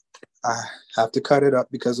look, I have to cut it up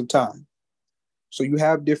because of time. So you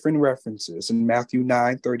have different references. In Matthew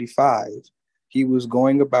 9:35, he was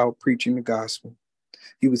going about preaching the gospel.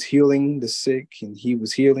 He was healing the sick and he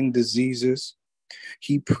was healing diseases.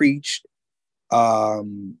 He preached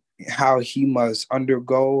how he must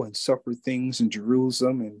undergo and suffer things in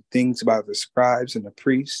Jerusalem and things about the scribes and the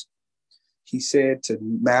priests. He said to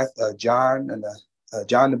John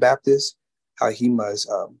the Baptist how he must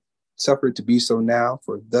suffer to be so now,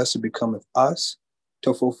 for thus it becometh us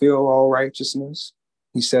to fulfill all righteousness.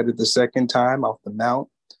 He said it the second time off the mount,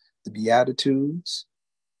 the Beatitudes,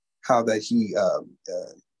 how that he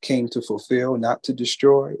came to fulfill, not to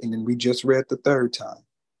destroy. And then we just read the third time.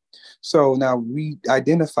 So now we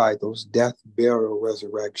identify those death, burial,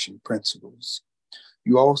 resurrection principles.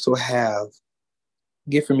 You also have,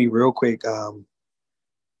 get for me real quick,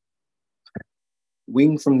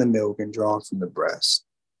 weaned from the milk and drawn from the breast.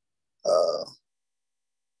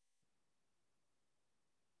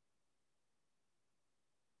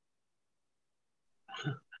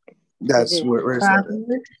 That's where is that?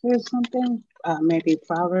 Or something? Maybe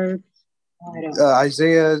Proverbs. I don't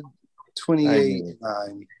Isaiah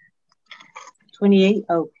 28:9. 28,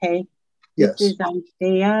 okay. Yes. This is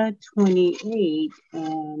Isaiah 28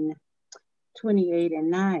 and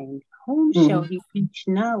 9. Whom shall he teach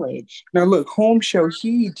knowledge? Now look, whom shall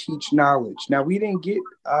he teach knowledge? Now we didn't get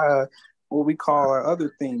what we call our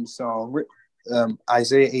other theme song,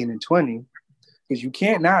 Isaiah 8:20, because you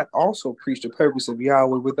can't not also preach the purpose of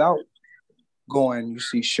Yahweh without going,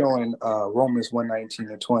 showing Romans 1:19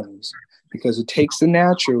 and 20s, because it takes the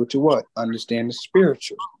natural to what? Understand the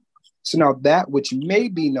spiritual. So now that which may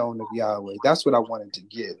be known of Yahweh, that's what I wanted to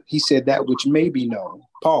give. He said that which may be known,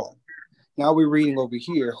 Paul. Now we're reading over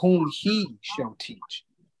here, whom he shall teach.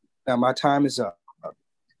 Now my time is up.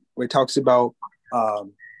 Where it talks about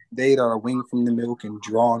they that are weaned from the milk and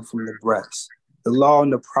drawn from the breast. The law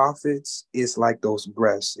and the prophets is like those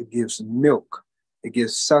breasts. It gives milk. It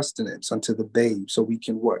gives sustenance unto the babe so we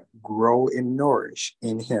can what? Grow and nourish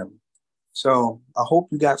in him. So I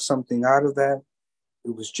hope you got something out of that.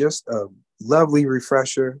 It was just a lovely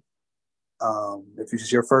refresher. If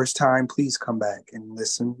it's your first time, please come back and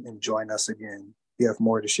listen and join us again. We have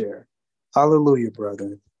more to share. Hallelujah,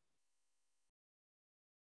 brother.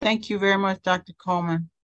 Thank you very much, Dr. Coleman.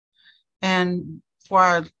 And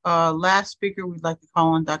for our last speaker, we'd like to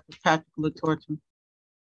call on Dr. Patrick LaTorta.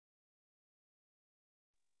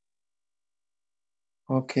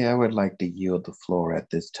 Okay, I would like to yield the floor at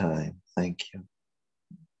this time. Thank you.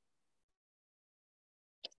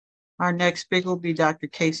 Our next speaker will be Dr.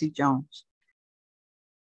 Casey Jones.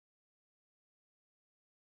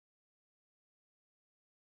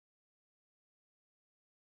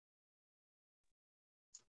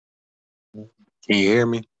 Can you hear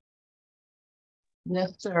me?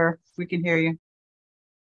 Yes, sir. We can hear you.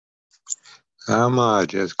 I'm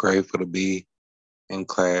just grateful to be in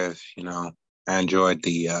class. You know, I enjoyed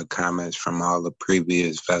the comments from all the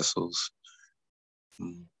previous vessels.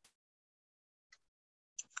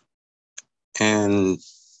 And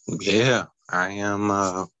yeah, I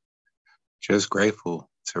am just grateful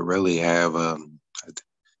to really have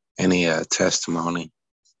any testimony,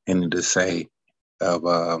 any to say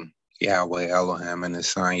of Yahweh Elohim and his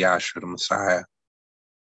son Yahshua the Messiah.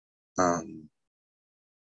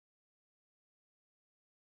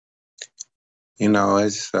 You know,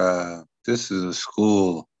 it's this is a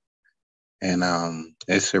school, and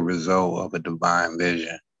it's a result of a divine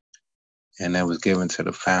vision, and it was given to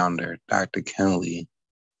the founder, Dr. Kinley,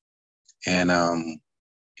 and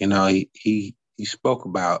you know, he spoke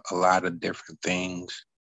about a lot of different things,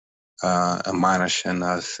 admonishing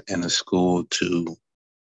us in the school to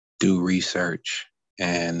do research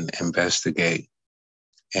and investigate,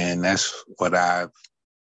 and that's what I've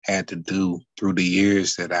had to do through the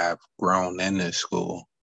years that I've grown in this school.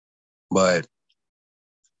 But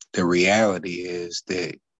the reality is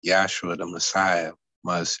that Yahshua the Messiah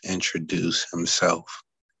must introduce himself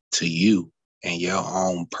to you in your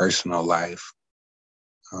own personal life.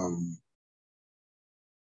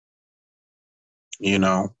 You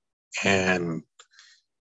know, and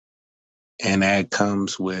that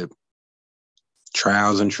comes with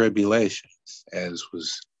trials and tribulations, as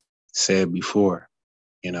was said before.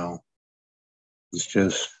 You know, it's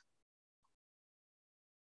just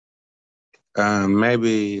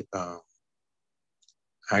maybe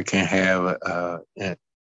I can have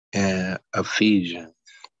an Ephesians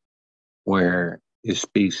where it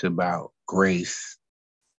speaks about grace,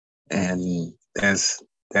 and that's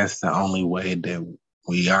the only way that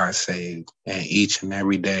we are saved. And each and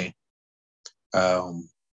every day,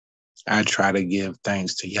 I try to give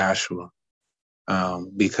thanks to Yahshua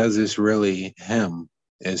because it's really him.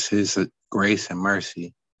 It's his grace and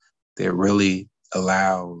mercy that really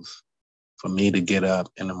allows for me to get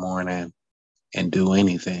up in the morning and do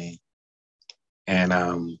anything.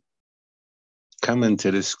 And coming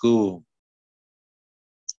to the school,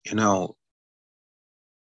 you know,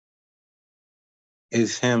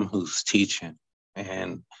 it's him who's teaching,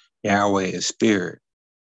 and Yahweh is spirit.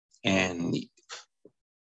 And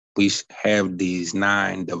we have these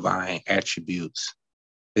 9 divine attributes.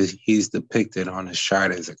 He's depicted on his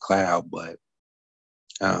chart as a cloud, but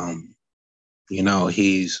you know,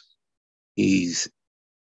 he's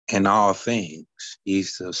in all things.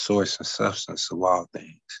 He's the source and substance of all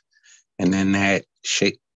things. And in that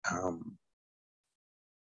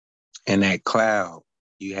in that cloud,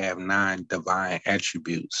 you have 9 divine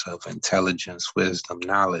attributes of intelligence, wisdom,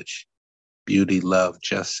 knowledge, beauty, love,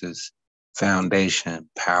 justice, foundation,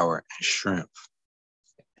 power, and strength.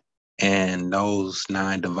 And those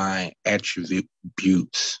 9 divine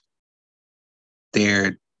attributes,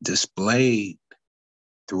 they're displayed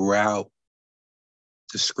throughout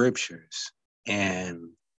the scriptures and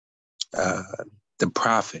the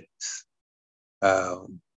prophets.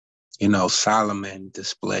 You know, Solomon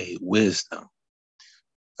displayed wisdom.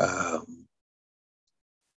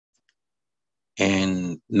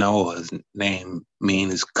 And Noah's name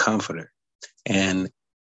means comforter. And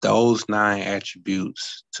those 9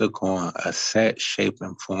 attributes took on a set shape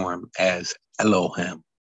and form as Elohim.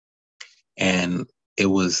 And it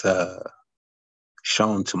was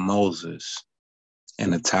shown to Moses in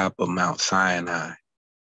the top of Mount Sinai.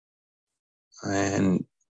 And,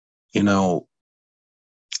 you know,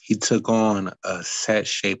 he took on a set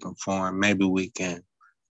shape and form. Maybe we can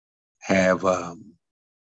have,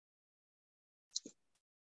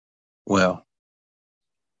 well,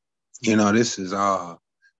 you know, this is all,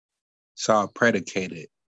 it's all predicated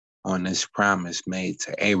on this promise made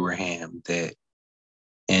to Abraham that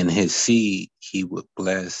in his seed, he would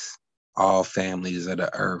bless all families of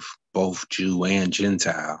the earth, both Jew and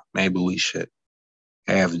Gentile. Maybe we should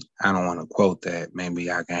have, I don't want to quote that.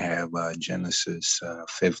 Maybe I can have Genesis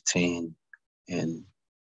 15 and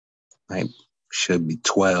like should be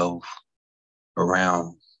 12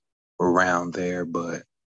 around there. But,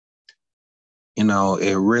 you know,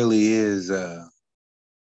 it really is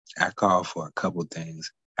I call for a couple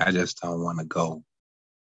things. I just don't want to go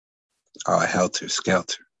all helter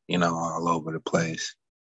skelter, all over the place.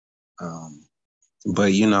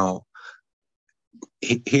 But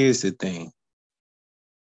here's the thing.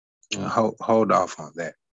 Hold off on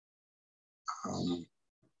that.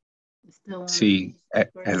 See,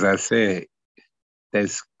 as I said,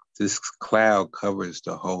 this cloud covers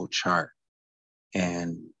the whole chart,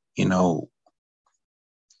 and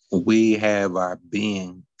we have our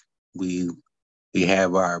being. We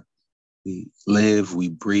live, we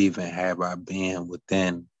breathe, and have our being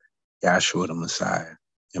within Yahshua the Messiah.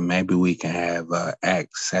 And maybe we can have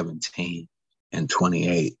Acts 17 and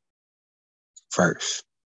 28 first.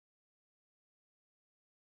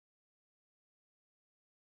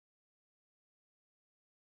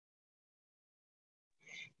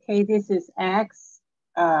 Okay, this is Acts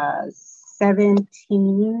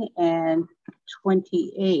 17 and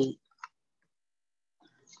 28.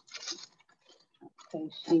 Okay,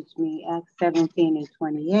 excuse me, Acts 17 and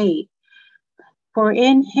 28. For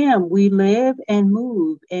in him we live and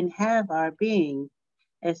move and have our being,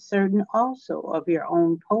 as certain also of your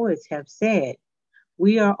own poets have said.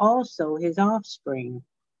 We are also his offspring.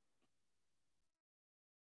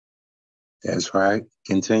 That's right.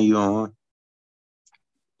 Continue on.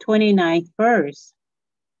 29th verse.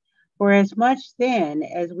 For as much then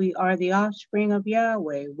as we are the offspring of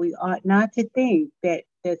Yahweh, we ought not to think that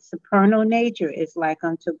supernal nature is like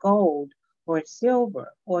unto gold or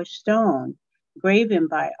silver or stone, graven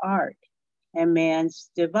by art and man's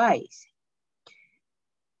device.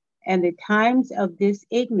 And the times of this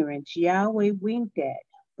ignorance Yahweh winked at,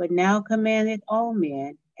 but now commandeth all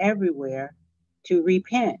men everywhere to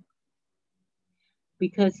repent,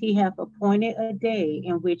 because he hath appointed a day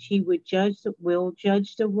in which he will judge the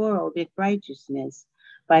world in righteousness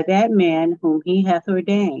by that man whom he hath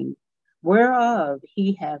ordained, whereof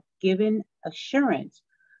he hath given assurance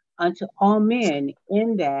unto all men,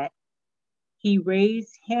 in that he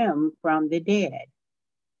raised him from the dead.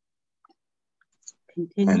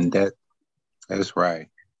 Continue. And that's right.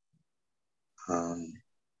 And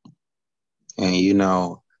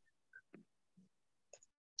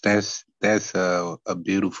that's a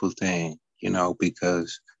beautiful thing,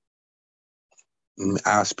 because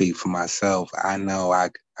I'll speak for myself. I know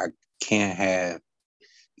I can't have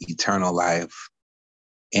eternal life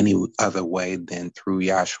any other way than through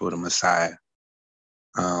Yahshua the Messiah.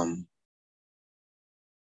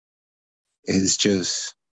 It's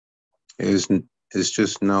just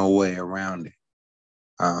no way around it.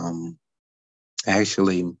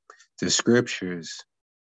 Actually, the scriptures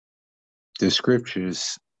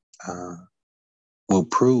will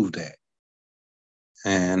prove that.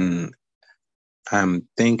 And I'm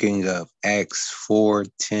thinking of Acts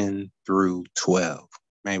 4:10 through 12.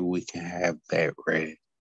 Maybe we can have that read.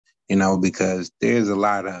 Because there's a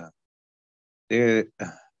lot of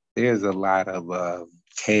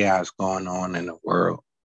chaos going on in the world,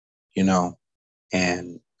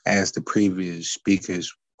 and as the previous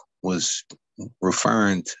speakers was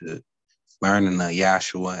referring to, learning of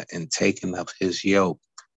Yahshua and taking up his yoke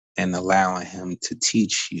and allowing him to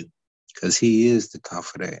teach you, because he is the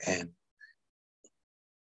comforter and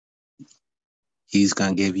he's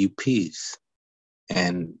going to give you peace.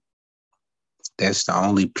 And that's the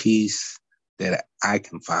only peace that I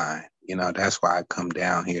can find. That's why I come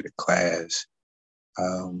down here to class.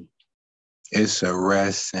 It's a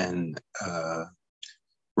rest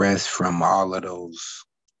from all of those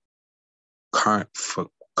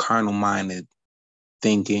carnal-minded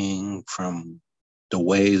thinking, from the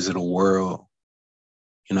ways of the world,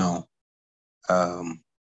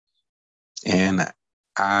 and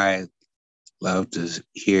I love to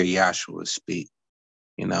hear Yahshua speak,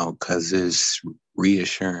 because it's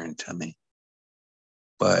reassuring to me.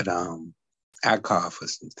 But I call for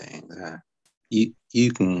some things.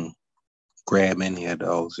 You can grab any of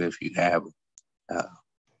those if you have them.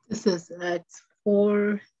 This is Acts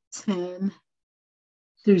 4:10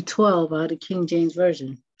 through 12 out of King James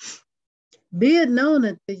Version. Be it known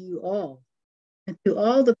unto you all, and to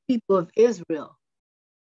all the people of Israel,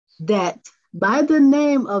 that by the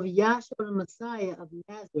name of Yahshua the Messiah of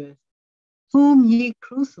Nazareth, whom ye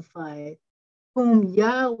crucified, whom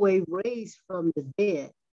Yahweh raised from the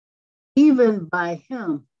dead, even by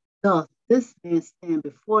him doth this man stand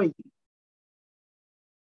before you.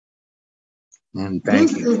 And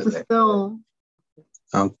thank this you is for the that. stone.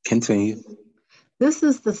 Continue. This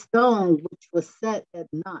is the stone which was set at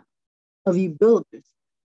naught of you builders,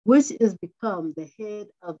 which is become the head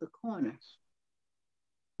of the corner.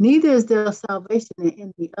 Neither is there salvation in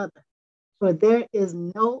any other, for there is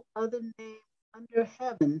no other name under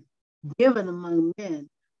heaven given among men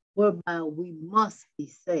whereby we must be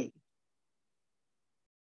saved.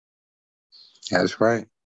 That's right.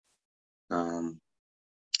 And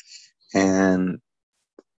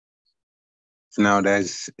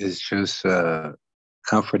that's it's just a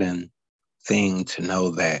comforting thing to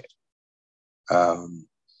know that. And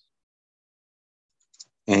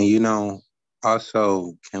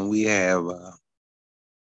also, can we have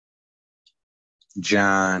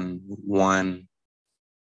John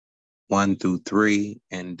 1:1-3,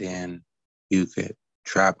 and then you could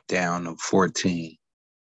drop down to 14?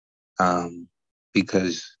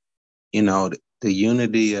 Because the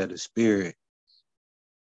unity of the Spirit,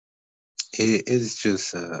 it is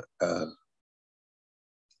just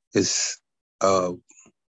it's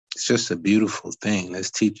just a beautiful thing.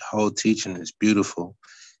 This whole teaching is beautiful,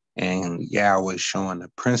 and Yahweh showing the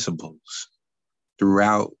principles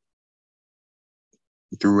throughout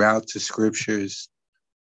the scriptures,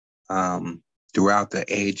 throughout the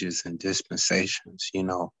ages and dispensations.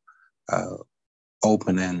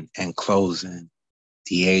 Opening and closing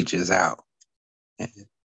the ages out, and,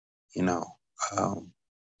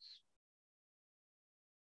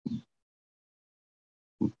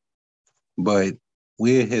 but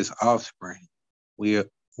we're His offspring. When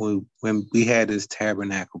we had this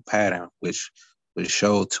tabernacle pattern, which was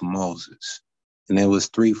showed to Moses, and it was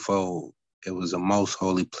threefold. It was a most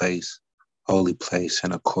holy place,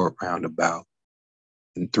 and a court roundabout,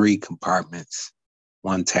 in 3 compartments,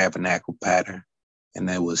 1 tabernacle pattern, and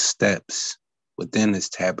there was steps within this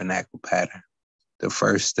tabernacle pattern. The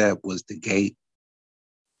first step was the gate,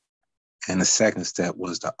 and the second step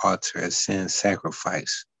was the altar of sin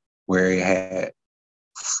sacrifice, where it had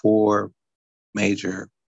 4 major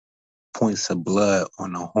points of blood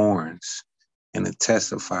on the horns, and it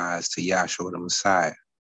testifies to Yahshua the Messiah,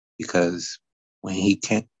 because when he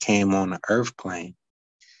came on the earth plane,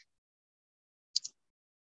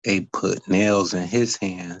 they put nails in his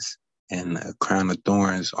hands and a crown of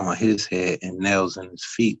thorns on his head and nails in his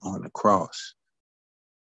feet on the cross.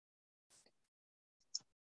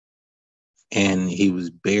 And he was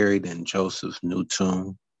buried in Joseph's new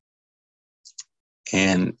tomb.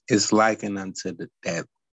 And it's likened unto that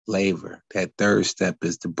laver. That third step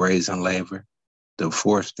is the brazen laver. The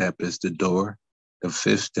fourth step is the door. The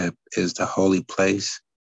fifth step is the holy place,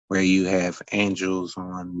 where you have angels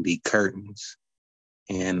on the curtains.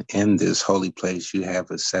 And in this holy place, you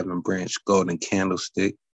have a 7-branch golden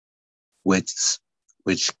candlestick, which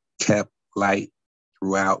kept light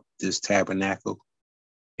throughout this tabernacle.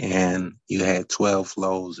 And you had 12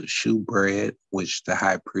 loaves of shewbread, which the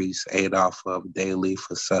high priest ate off of daily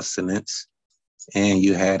for sustenance. And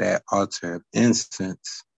you had that altar of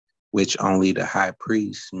incense, which only the high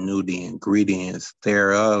priest knew the ingredients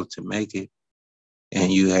thereof to make it.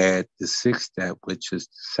 And you had the 6th step, which is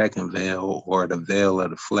the second veil, or the veil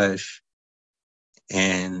of the flesh.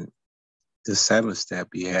 And the 7th step,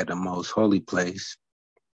 you had the most holy place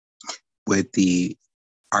with the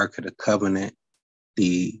Ark of the Covenant,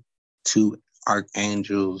 the 2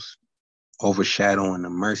 archangels overshadowing the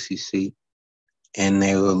mercy seat, and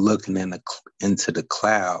they were looking into the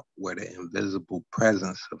cloud where the invisible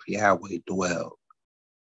presence of Yahweh dwelled.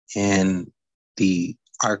 And the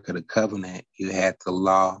Ark of the Covenant, you had the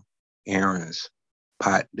law, Aaron's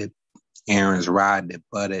rod that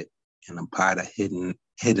budded, and a pot of hidden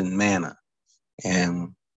manna.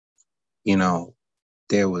 And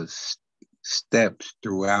there was steps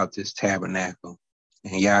throughout this tabernacle.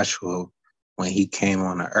 And Yahshua, when he came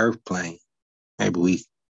on the earth plane, maybe we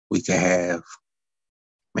could have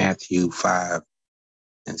Matthew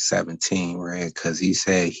 5:17 read, because he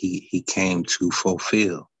said he came to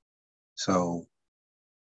fulfill. So,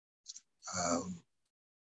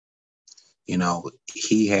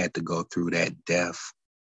 he had to go through that death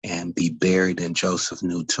and be buried in Joseph's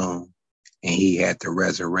new tomb. And he had to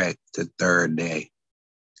resurrect the 3rd day.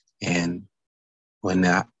 And when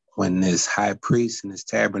this high priest in this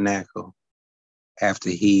tabernacle, after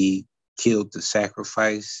he killed the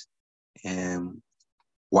sacrifice and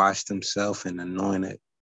washed himself and anointed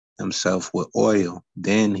himself with oil,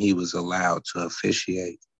 then he was allowed to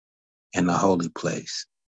officiate in the holy place.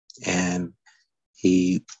 And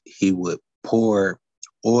he would pour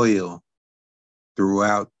oil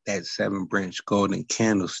throughout that 7-branch golden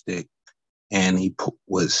candlestick, and he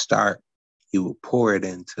would pour it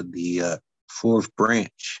into the 4th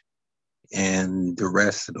branch, and the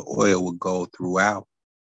rest of the oil would go throughout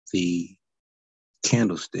the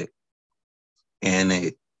candlestick. And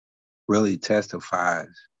it really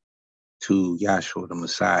testifies to Yahshua the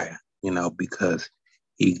Messiah, because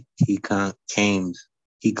he comes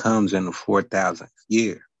in the 4,000th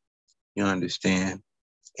year. You understand?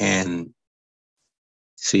 And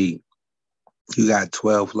See, you got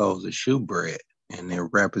 12 loaves of shewbread, and it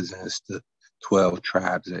represents the 12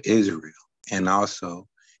 tribes of Israel. And also,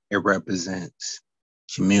 it represents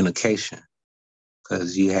communication,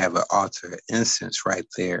 because you have an altar of incense right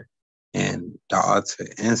there. And the altar of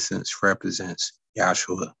incense represents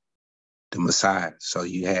Yahshua, the Messiah. So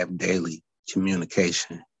you have daily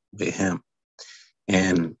communication with him.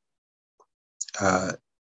 And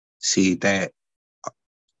see that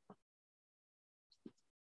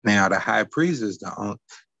now the high priest is the only,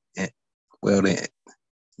 well, then,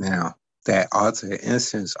 now that altar of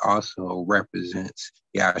incense also represents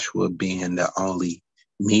Yahshua being the only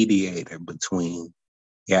mediator between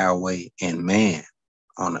Yahweh and man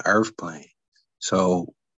on the earth plane.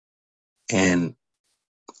 So, and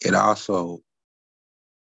it also,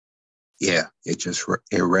 yeah, it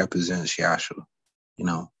represents Yahshua, you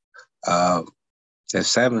know. The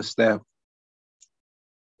seventh step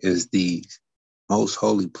is the most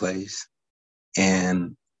holy place.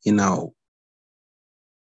 And, you know,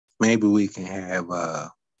 maybe we can have, I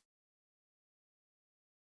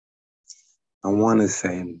want to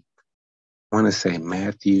say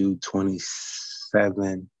Matthew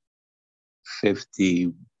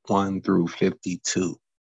 27:51 through 52.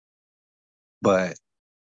 But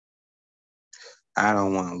I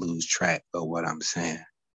don't want to lose track of what I'm saying.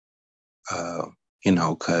 You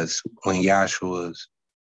know, because when Yahshua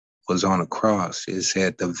was on the cross, it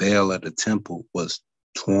said the veil of the temple was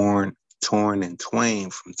torn in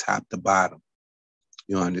twain from top to bottom.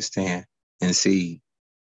 You understand? And see,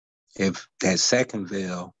 if that second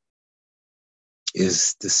veil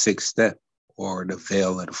is the sixth step, or the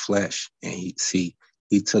veil of the flesh, and he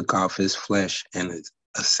took off his flesh and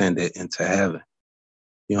ascended into heaven.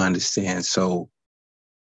 You understand? So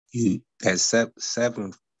that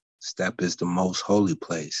seventh step is the most holy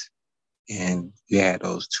place. And you had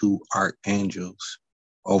those two archangels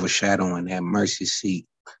overshadowing that mercy seat.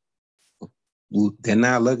 They're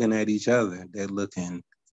not looking at each other. They're looking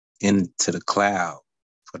into the cloud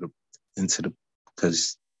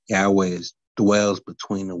because Yahweh dwells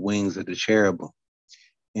between the wings of the cherubim.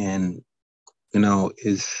 And, you know,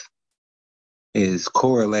 is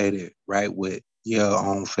correlated, right, with your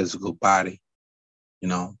own physical body, you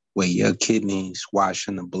know, where your kidneys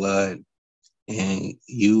washing the blood, and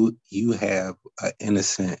you have an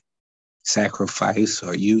innocent sacrifice,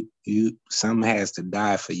 or something has to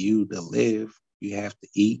die for you to live. You have to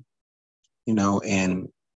eat, you know, and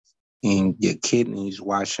your kidneys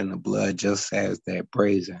washing the blood just as that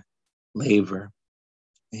brazen laver.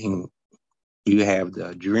 And you have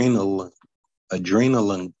the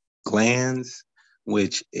adrenaline glands,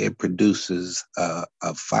 which it produces a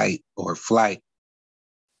fight or flight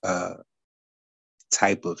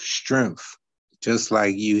type of strength. Just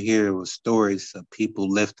like you hear with stories of people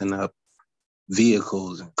lifting up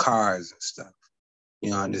vehicles and cars and stuff.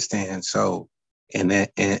 You understand? So, and then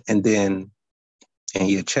in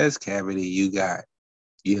your chest cavity, you got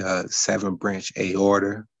your 7-branch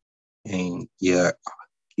aorta and your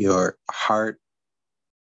heart,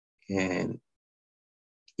 and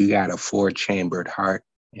you got a 4-chambered heart,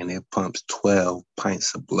 and it pumps 12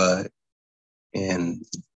 pints of blood. And,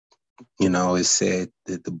 you know, it said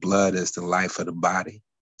that the blood is the life of the body.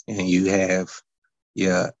 And you have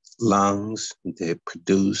your lungs that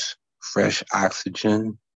produce fresh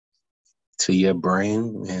oxygen to your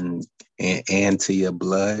brain and to your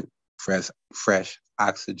blood, fresh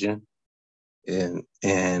oxygen. And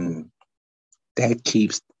that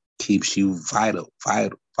keeps you vital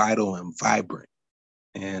and vibrant.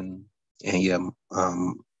 And your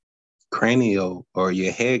cranial or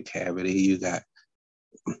your head cavity,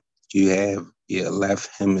 you have your left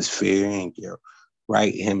hemisphere and your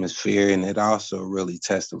right hemisphere, and it also really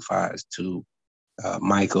testifies to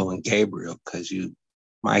Michael and Gabriel, because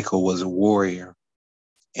Michael was a warrior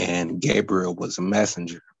and Gabriel was a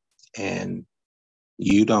messenger, and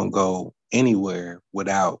you don't go anywhere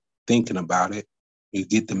without thinking about it. You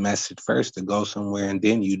get the message first to go somewhere, and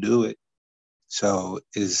then you do it. So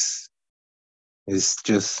it's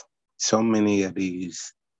just so many of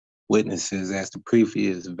these witnesses, as the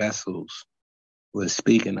previous vessels was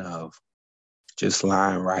speaking of, just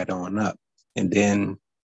line right on up. And then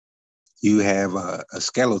you have a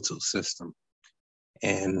skeletal system.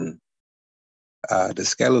 And the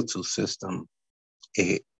skeletal system,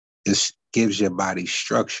 it gives your body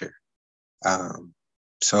structure.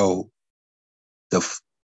 So the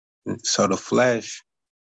flesh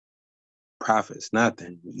profits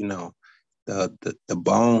nothing. You know, the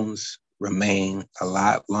bones remain a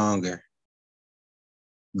lot longer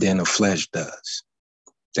than the flesh does.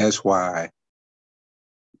 That's why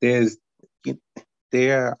there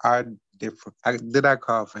are different. Did I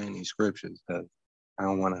call for any scriptures? Because I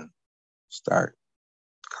don't want to start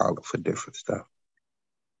calling for different stuff.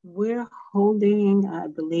 We're holding, I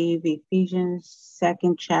believe, Ephesians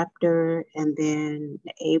 2nd chapter, and then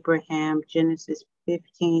Abraham, Genesis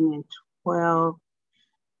 15 and 12,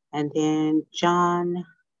 and then John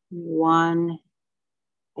 1.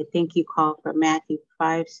 I think you called for Matthew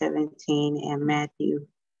 5:17 and Matthew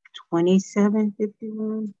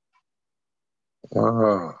 27:51.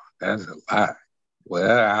 Oh, that's a lot.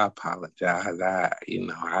 Well, I apologize.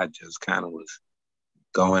 I just kind of was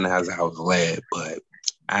going as I was led, but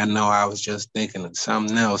I know I was just thinking of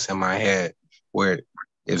something else in my head where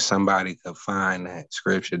if somebody could find that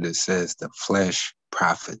scripture that says the flesh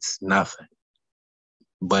profits nothing,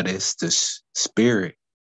 but it's the spirit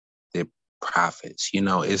that profits.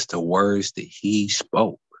 It's the words that he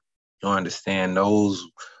spoke. You understand? Those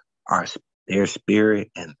are their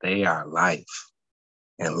spirit and they are life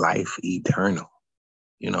and life eternal,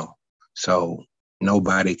 So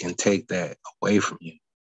nobody can take that away from you.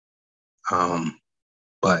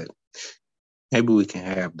 But maybe we can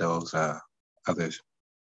have those other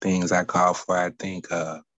things I call for. I think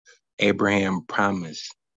Abraham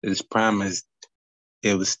promised. This promise,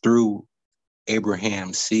 it was through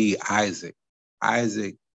Abraham C. Isaac.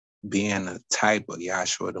 Isaac being a type of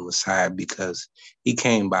Yahshua the Messiah because he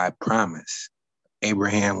came by promise.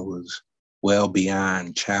 Abraham was well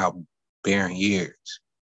beyond childbearing years,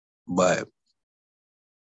 but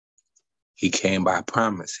he came by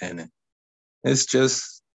promise. And it's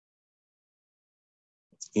just,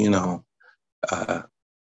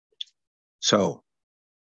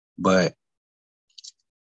 but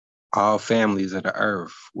all families of the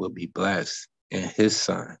earth will be blessed in his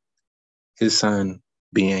son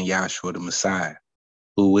being Yahshua the Messiah,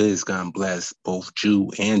 who is going to bless both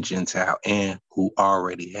Jew and Gentile and who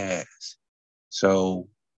already has. So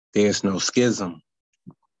there's no schism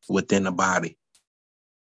within the body.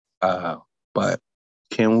 But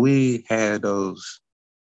can we have those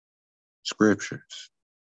scriptures?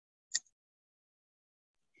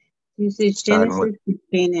 This is Genesis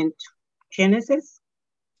 15 and Genesis?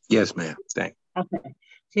 Yes, ma'am. Thank you. Okay.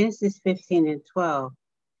 Genesis 15 and 12.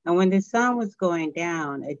 And when the sun was going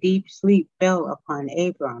down, a deep sleep fell upon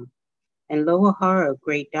Abram, and lo, a horror of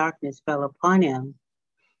great darkness fell upon him.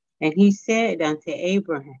 And he said unto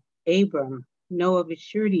Abram, know of a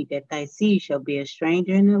surety that thy seed shall be a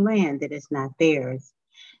stranger in a land that is not theirs,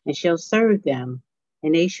 and shall serve them,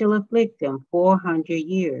 and they shall afflict them 400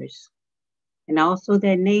 years. And also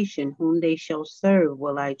that nation whom they shall serve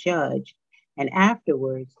will I judge, and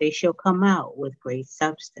afterwards they shall come out with great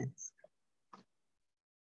substance.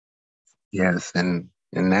 Yes, and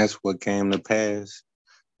that's what came to pass.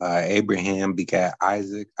 Abraham begat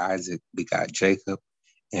Isaac, Isaac begot Jacob,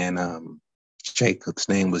 and Jacob's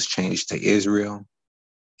name was changed to Israel,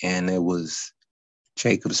 and it was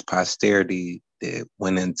Jacob's posterity that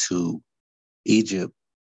went into Egypt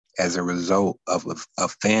as a result of a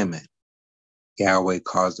famine. Yahweh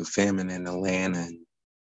caused a famine in the land,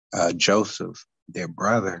 and Joseph, their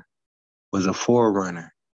brother, was a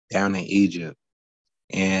forerunner down in Egypt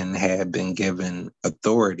and had been given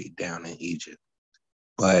authority down in Egypt.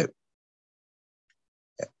 But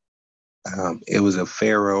it was a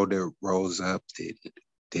pharaoh that rose up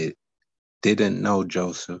that didn't know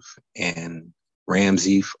Joseph, and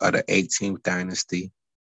Ramses of the 18th dynasty.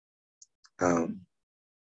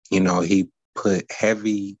 He put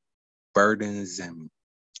heavy burdens and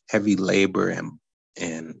heavy labor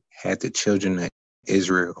and had the children of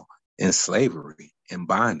Israel in slavery, in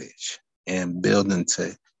bondage, and building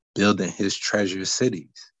his treasure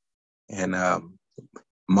cities. And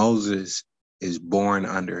Moses is born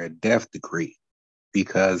under a death decree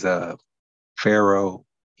because Pharaoh,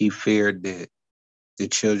 he feared that the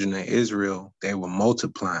children of Israel, they were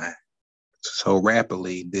multiplying so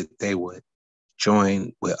rapidly that they would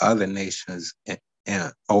join with other nations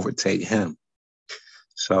and overtake him.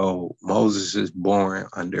 So Moses is born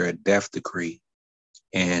under a death decree,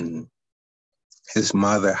 and his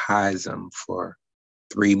mother hides him for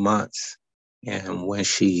 3 months. And when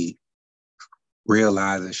she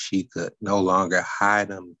realizes she could no longer hide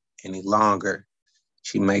him any longer,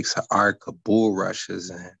 she makes an ark of bulrushes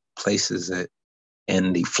and places it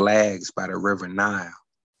in the flags by the river Nile.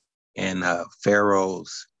 And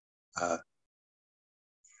Pharaoh's, I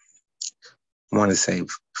want to say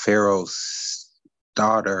Pharaoh's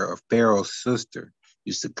daughter or Pharaoh's sister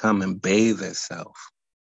used to come and bathe herself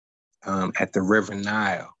at the river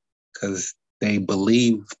Nile because they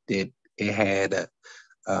believed that it had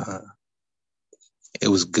it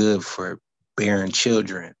was good for bearing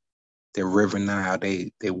children. The river Nile,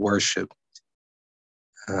 they worshiped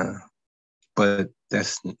but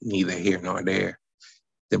that's neither here nor there.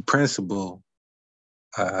 The principal,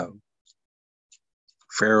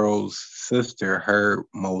 Pharaoh's sister, heard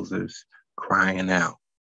Moses crying out,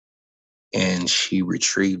 and she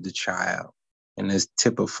retrieved the child. And this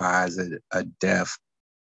typifies a death,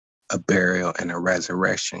 a burial, and a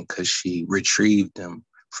resurrection, because she retrieved him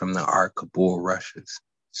from the ark of bulrushes.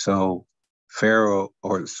 So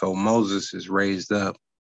Moses is raised up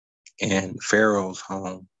in Pharaoh's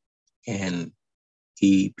home, and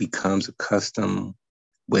he becomes accustomed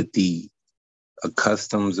with the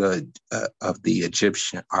customs of the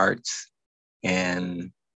Egyptian arts.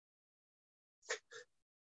 And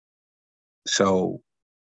so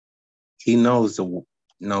he knows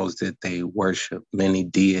that they worship many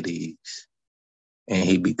deities, and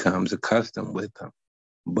he becomes accustomed with them.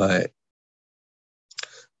 But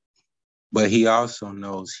he also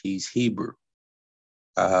knows he's Hebrew.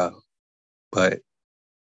 But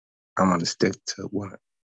I'm going to stick to one.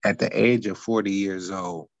 At the age of 40 years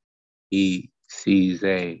old, he sees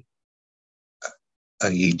a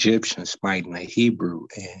Egyptian smiting a Hebrew,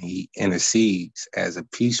 and he intercedes as a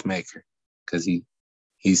peacemaker, because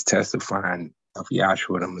he's testifying of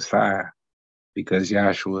Yahshua the Messiah, because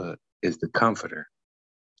Yahshua is the comforter.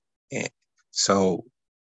 And so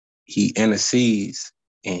he intercedes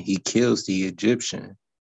and he kills the Egyptian,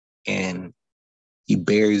 and he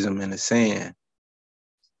buries him in the sand.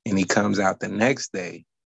 And he comes out the next day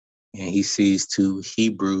and he sees two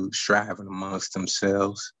Hebrews striving amongst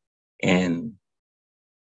themselves, and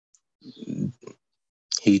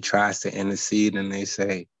he tries to intercede, and they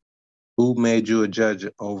say, "Who made you a judge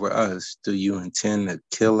over us? Do you intend to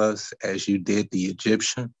kill us as you did the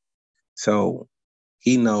Egyptian?" So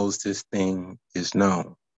he knows this thing is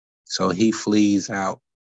known. So he flees out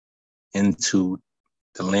into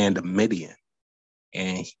the land of Midian.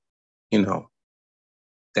 And,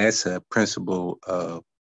 that's a principle of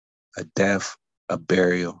a death, a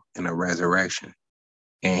burial, and a resurrection.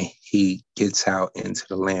 And he gets out into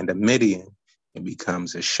the land of Midian and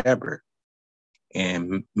becomes a shepherd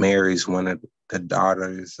and marries one of the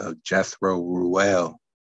daughters of Jethro Ruel.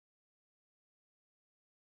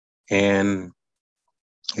 And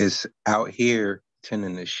is out here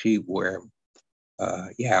tending the sheep where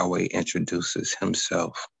Yahweh introduces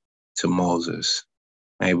himself to Moses.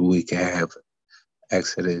 Maybe we could have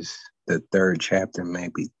Exodus, the 3rd chapter,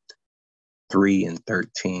 maybe 3 and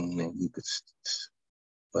 13, and you could,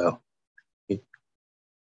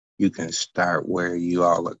 you can start where you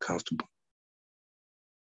all are comfortable.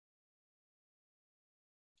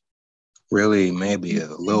 Really, maybe a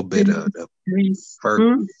little bit of the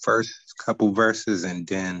first couple verses, and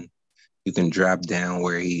then you can drop down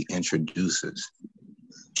where he introduces.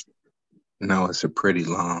 No, it's a pretty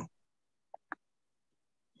long.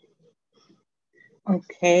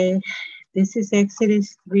 Okay, this is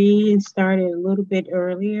Exodus 3 and started a little bit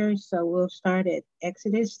earlier, so we'll start at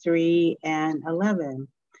Exodus 3 and 11.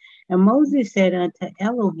 And Moses said unto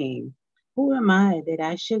Elohim, "Who am I that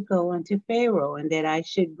I should go unto Pharaoh, and that I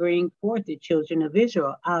should bring forth the children of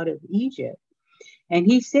Israel out of Egypt?" And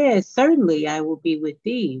he said, "Certainly I will be with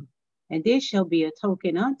thee, and this shall be a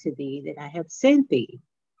token unto thee that I have sent thee.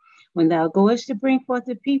 When thou goest to bring forth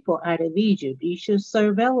the people out of Egypt, ye shall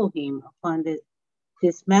serve Elohim upon this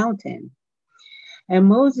mountain." And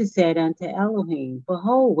Moses said unto Elohim,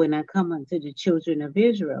 "Behold, when I come unto the children of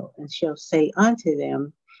Israel, and shall say unto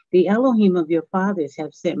them, the Elohim of your fathers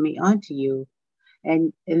have sent me unto you,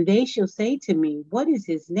 and they shall say to me, What is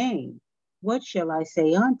his name? What shall I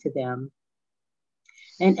say unto them?"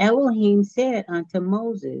 And Elohim said unto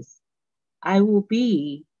Moses, "I will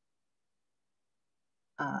be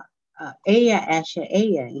Aya Asher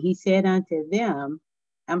Aya." He said unto them,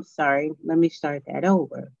 let me start that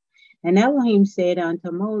over. And Elohim said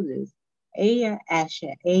unto Moses, "Aya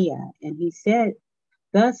Asher Aya." And he said,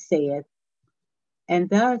 "Thus saith, and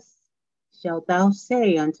thus shalt thou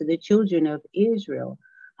say unto the children of Israel,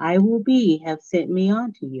 I will be, have sent me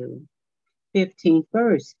unto you." 15th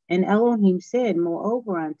verse. And Elohim said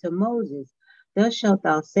moreover unto Moses, "Thus shalt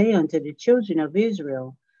thou say unto the children of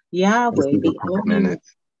Israel, Yahweh,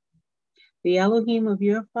 the Elohim of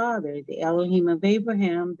your father, the Elohim of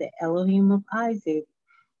Abraham, the Elohim of Isaac,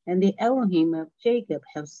 and the Elohim of Jacob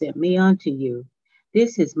have sent me unto you.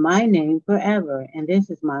 This is my name forever, and this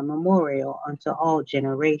is my memorial unto all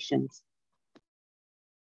generations."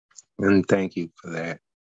 And thank you for that.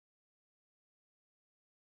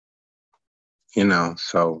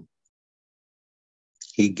 So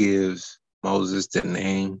he gives Moses the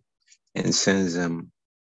name and sends him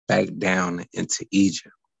back down into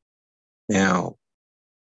Egypt. Now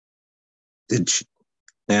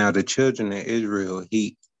the children of Israel,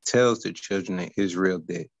 tells the children of Israel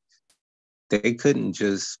that they couldn't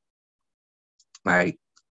just like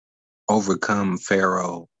overcome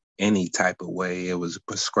Pharaoh any type of way. It was a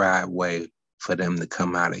prescribed way for them to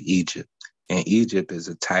come out of Egypt. And Egypt is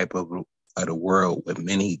a type of the world with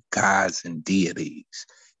many gods and deities.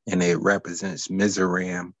 And it represents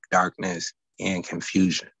Mizraim, darkness, and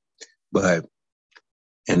confusion. But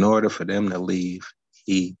in order for them to leave,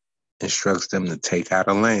 he instructs them to take out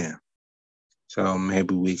a lamb. So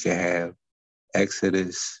maybe we could have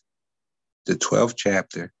Exodus, the 12th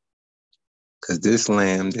chapter, because this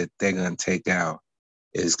lamb that they're going to take out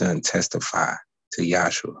is going to testify to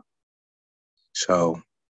Yahshua. So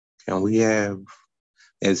can we have,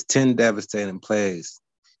 there's 10 devastating plagues,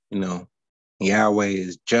 you know, Yahweh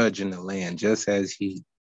is judging the land just as he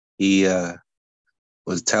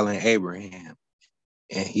was telling Abraham.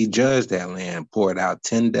 And he judged that land, poured out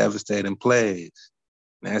 10 devastating plagues.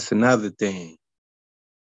 And that's another thing.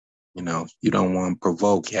 You know, you don't want to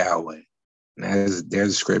provoke Yahweh. And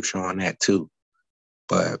there's scripture on that too.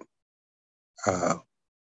 But,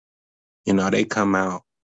 you know, they come out,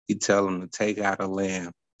 he tell them to take out a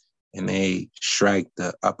lamb, and they strike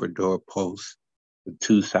the upper door post, the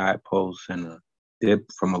 2 side posts, and a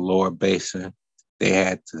dip from a lower basin. They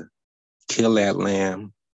had to kill that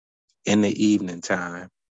lamb in the evening time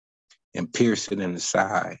and pierce it in the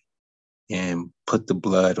side and put the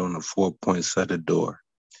blood on the 4 points of the door.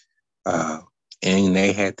 And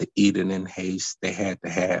they had to eat it in haste. They had to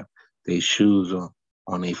have their shoes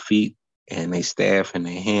on their feet and their staff in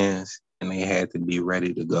their hands, and they had to be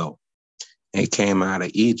ready to go. They came out of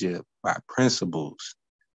Egypt by principles.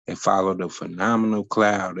 They followed a phenomenal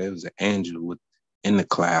cloud. There was an angel in the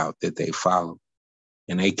cloud that they followed.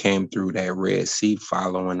 And they came through that Red Sea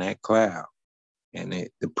following that cloud. And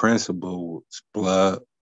the principle was blood,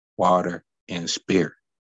 water, and spirit.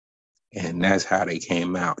 And that's how they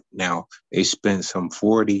came out. Now, they spent some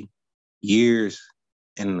 40 years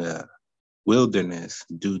in the wilderness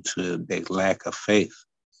due to their lack of faith.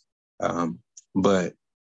 But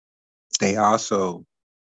they also,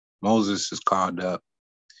 Moses is called up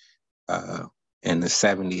and the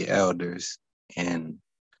 70 elders, and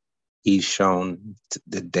he's shown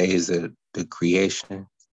the days of the creation.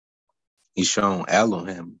 He's shown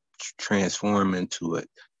Elohim transform into a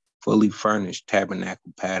fully furnished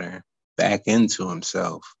tabernacle pattern back into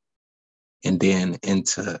himself, and then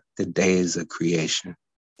into the days of creation.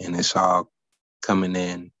 And it's all coming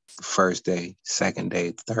in the first day, second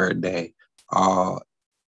day, third day, all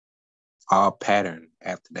patterned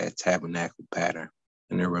after that tabernacle pattern.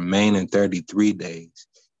 And the remaining 33 days,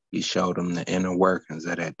 he showed them the inner workings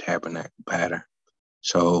of that tabernacle pattern.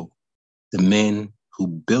 So the men who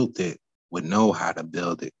built it would know how to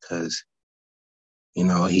build it, because, you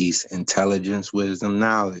know, he's intelligence, wisdom,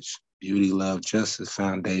 knowledge, beauty, love, justice,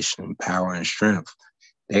 foundation, power, and strength.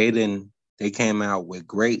 They came out with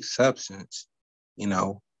great substance. You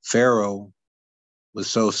know, Pharaoh was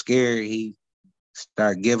so scared, he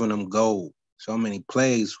started giving them gold. So many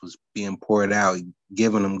plagues was being poured out,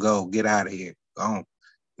 giving them gold, get out of here, go on.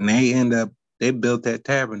 And they built that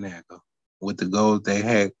tabernacle with the gold they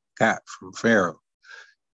had got from Pharaoh.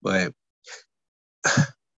 But,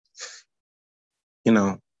 you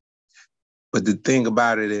know, but the thing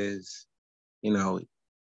about it is, you know,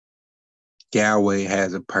 Yahweh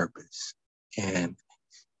has a purpose. And,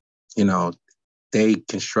 you know, they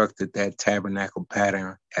constructed that tabernacle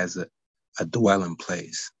pattern as a dwelling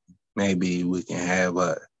place. Maybe we can have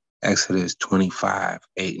Exodus 25,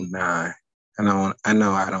 8 and 9. I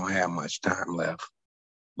know I don't have much time left,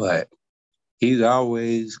 but he's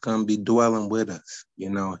always gonna be dwelling with us. You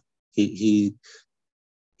know, he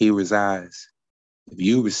resides. If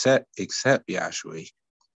you accept Yahshua,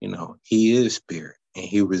 you know, he is spirit and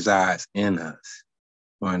he resides in us.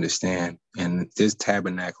 You understand? And this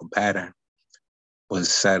tabernacle pattern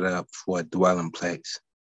was set up for a dwelling place.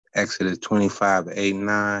 Exodus 25, 8,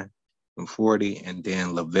 9, and 40, and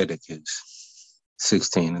then Leviticus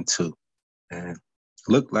 16 and 2. And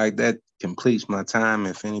look like that completes my time.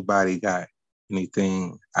 If anybody got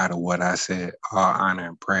anything out of what I said, all honor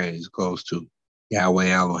and praise goes to Yahweh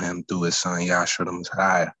Elohim through his son Yahshua the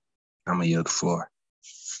Messiah. I'm going to yield the floor.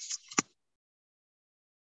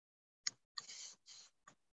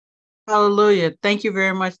 Hallelujah. Thank you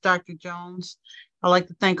very much, Dr. Jones. I'd like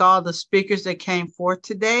to thank all the speakers that came forth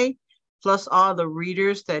today, plus all the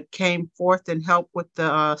readers that came forth and helped with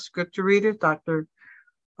the scripture readers, Dr.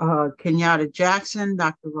 Kenyatta Jackson,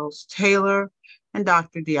 Dr. Rose Taylor, and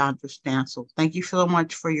Dr. Deandra Stansel. Thank you so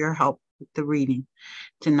much for your help with the reading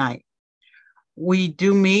tonight. We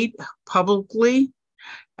do meet publicly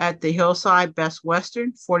at the Hillside Best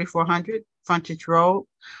Western, 4400 Frontage Road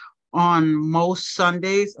on most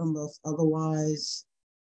Sundays, unless otherwise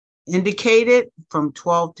indicated, from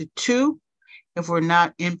 12 to 2. If we're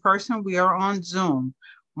not in person, we are on Zoom.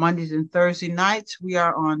 Mondays and Thursday nights, we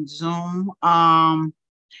are on Zoom.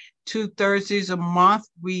 2 Thursdays a month,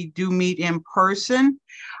 we do meet in person.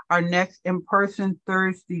 Our next in-person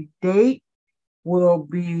Thursday date will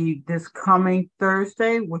be this coming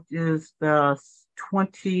Thursday, which is the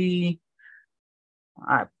 20,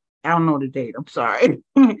 I don't know the date, I'm sorry.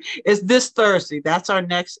 It's this Thursday. That's our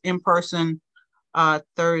next in-person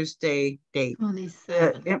Thursday date.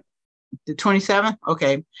 27. The 27th?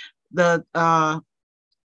 Okay. The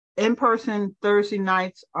in-person Thursday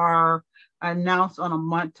nights are announced on a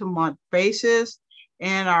month-to-month basis,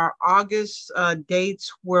 and our August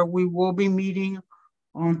dates where we will be meeting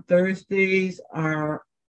on Thursdays are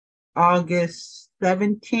August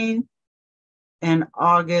 17th and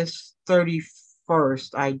August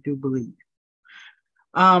 31st, I do believe.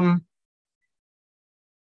 Can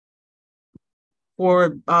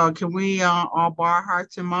we all bow our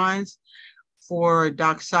hearts and minds for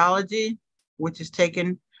doxology, which is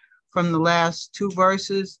taken from the last 2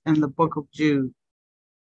 verses in the book of Jude.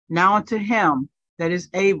 Now unto him that is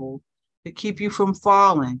able to keep you from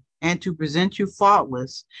falling and to present you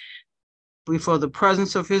faultless before the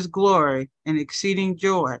presence of his glory and exceeding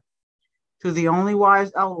joy, to the only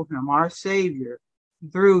wise Elohim, our Savior,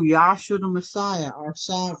 through Yahshua the Messiah, our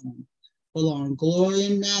sovereign, belong glory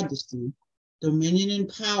and majesty, dominion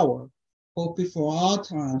and power, hope before all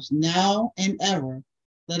times, now and ever.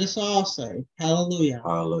 Let us all say, hallelujah.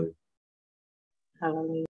 Hallelujah.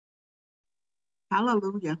 Hallelujah.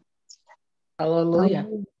 Hallelujah. Hallelujah.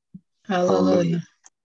 Hallelujah.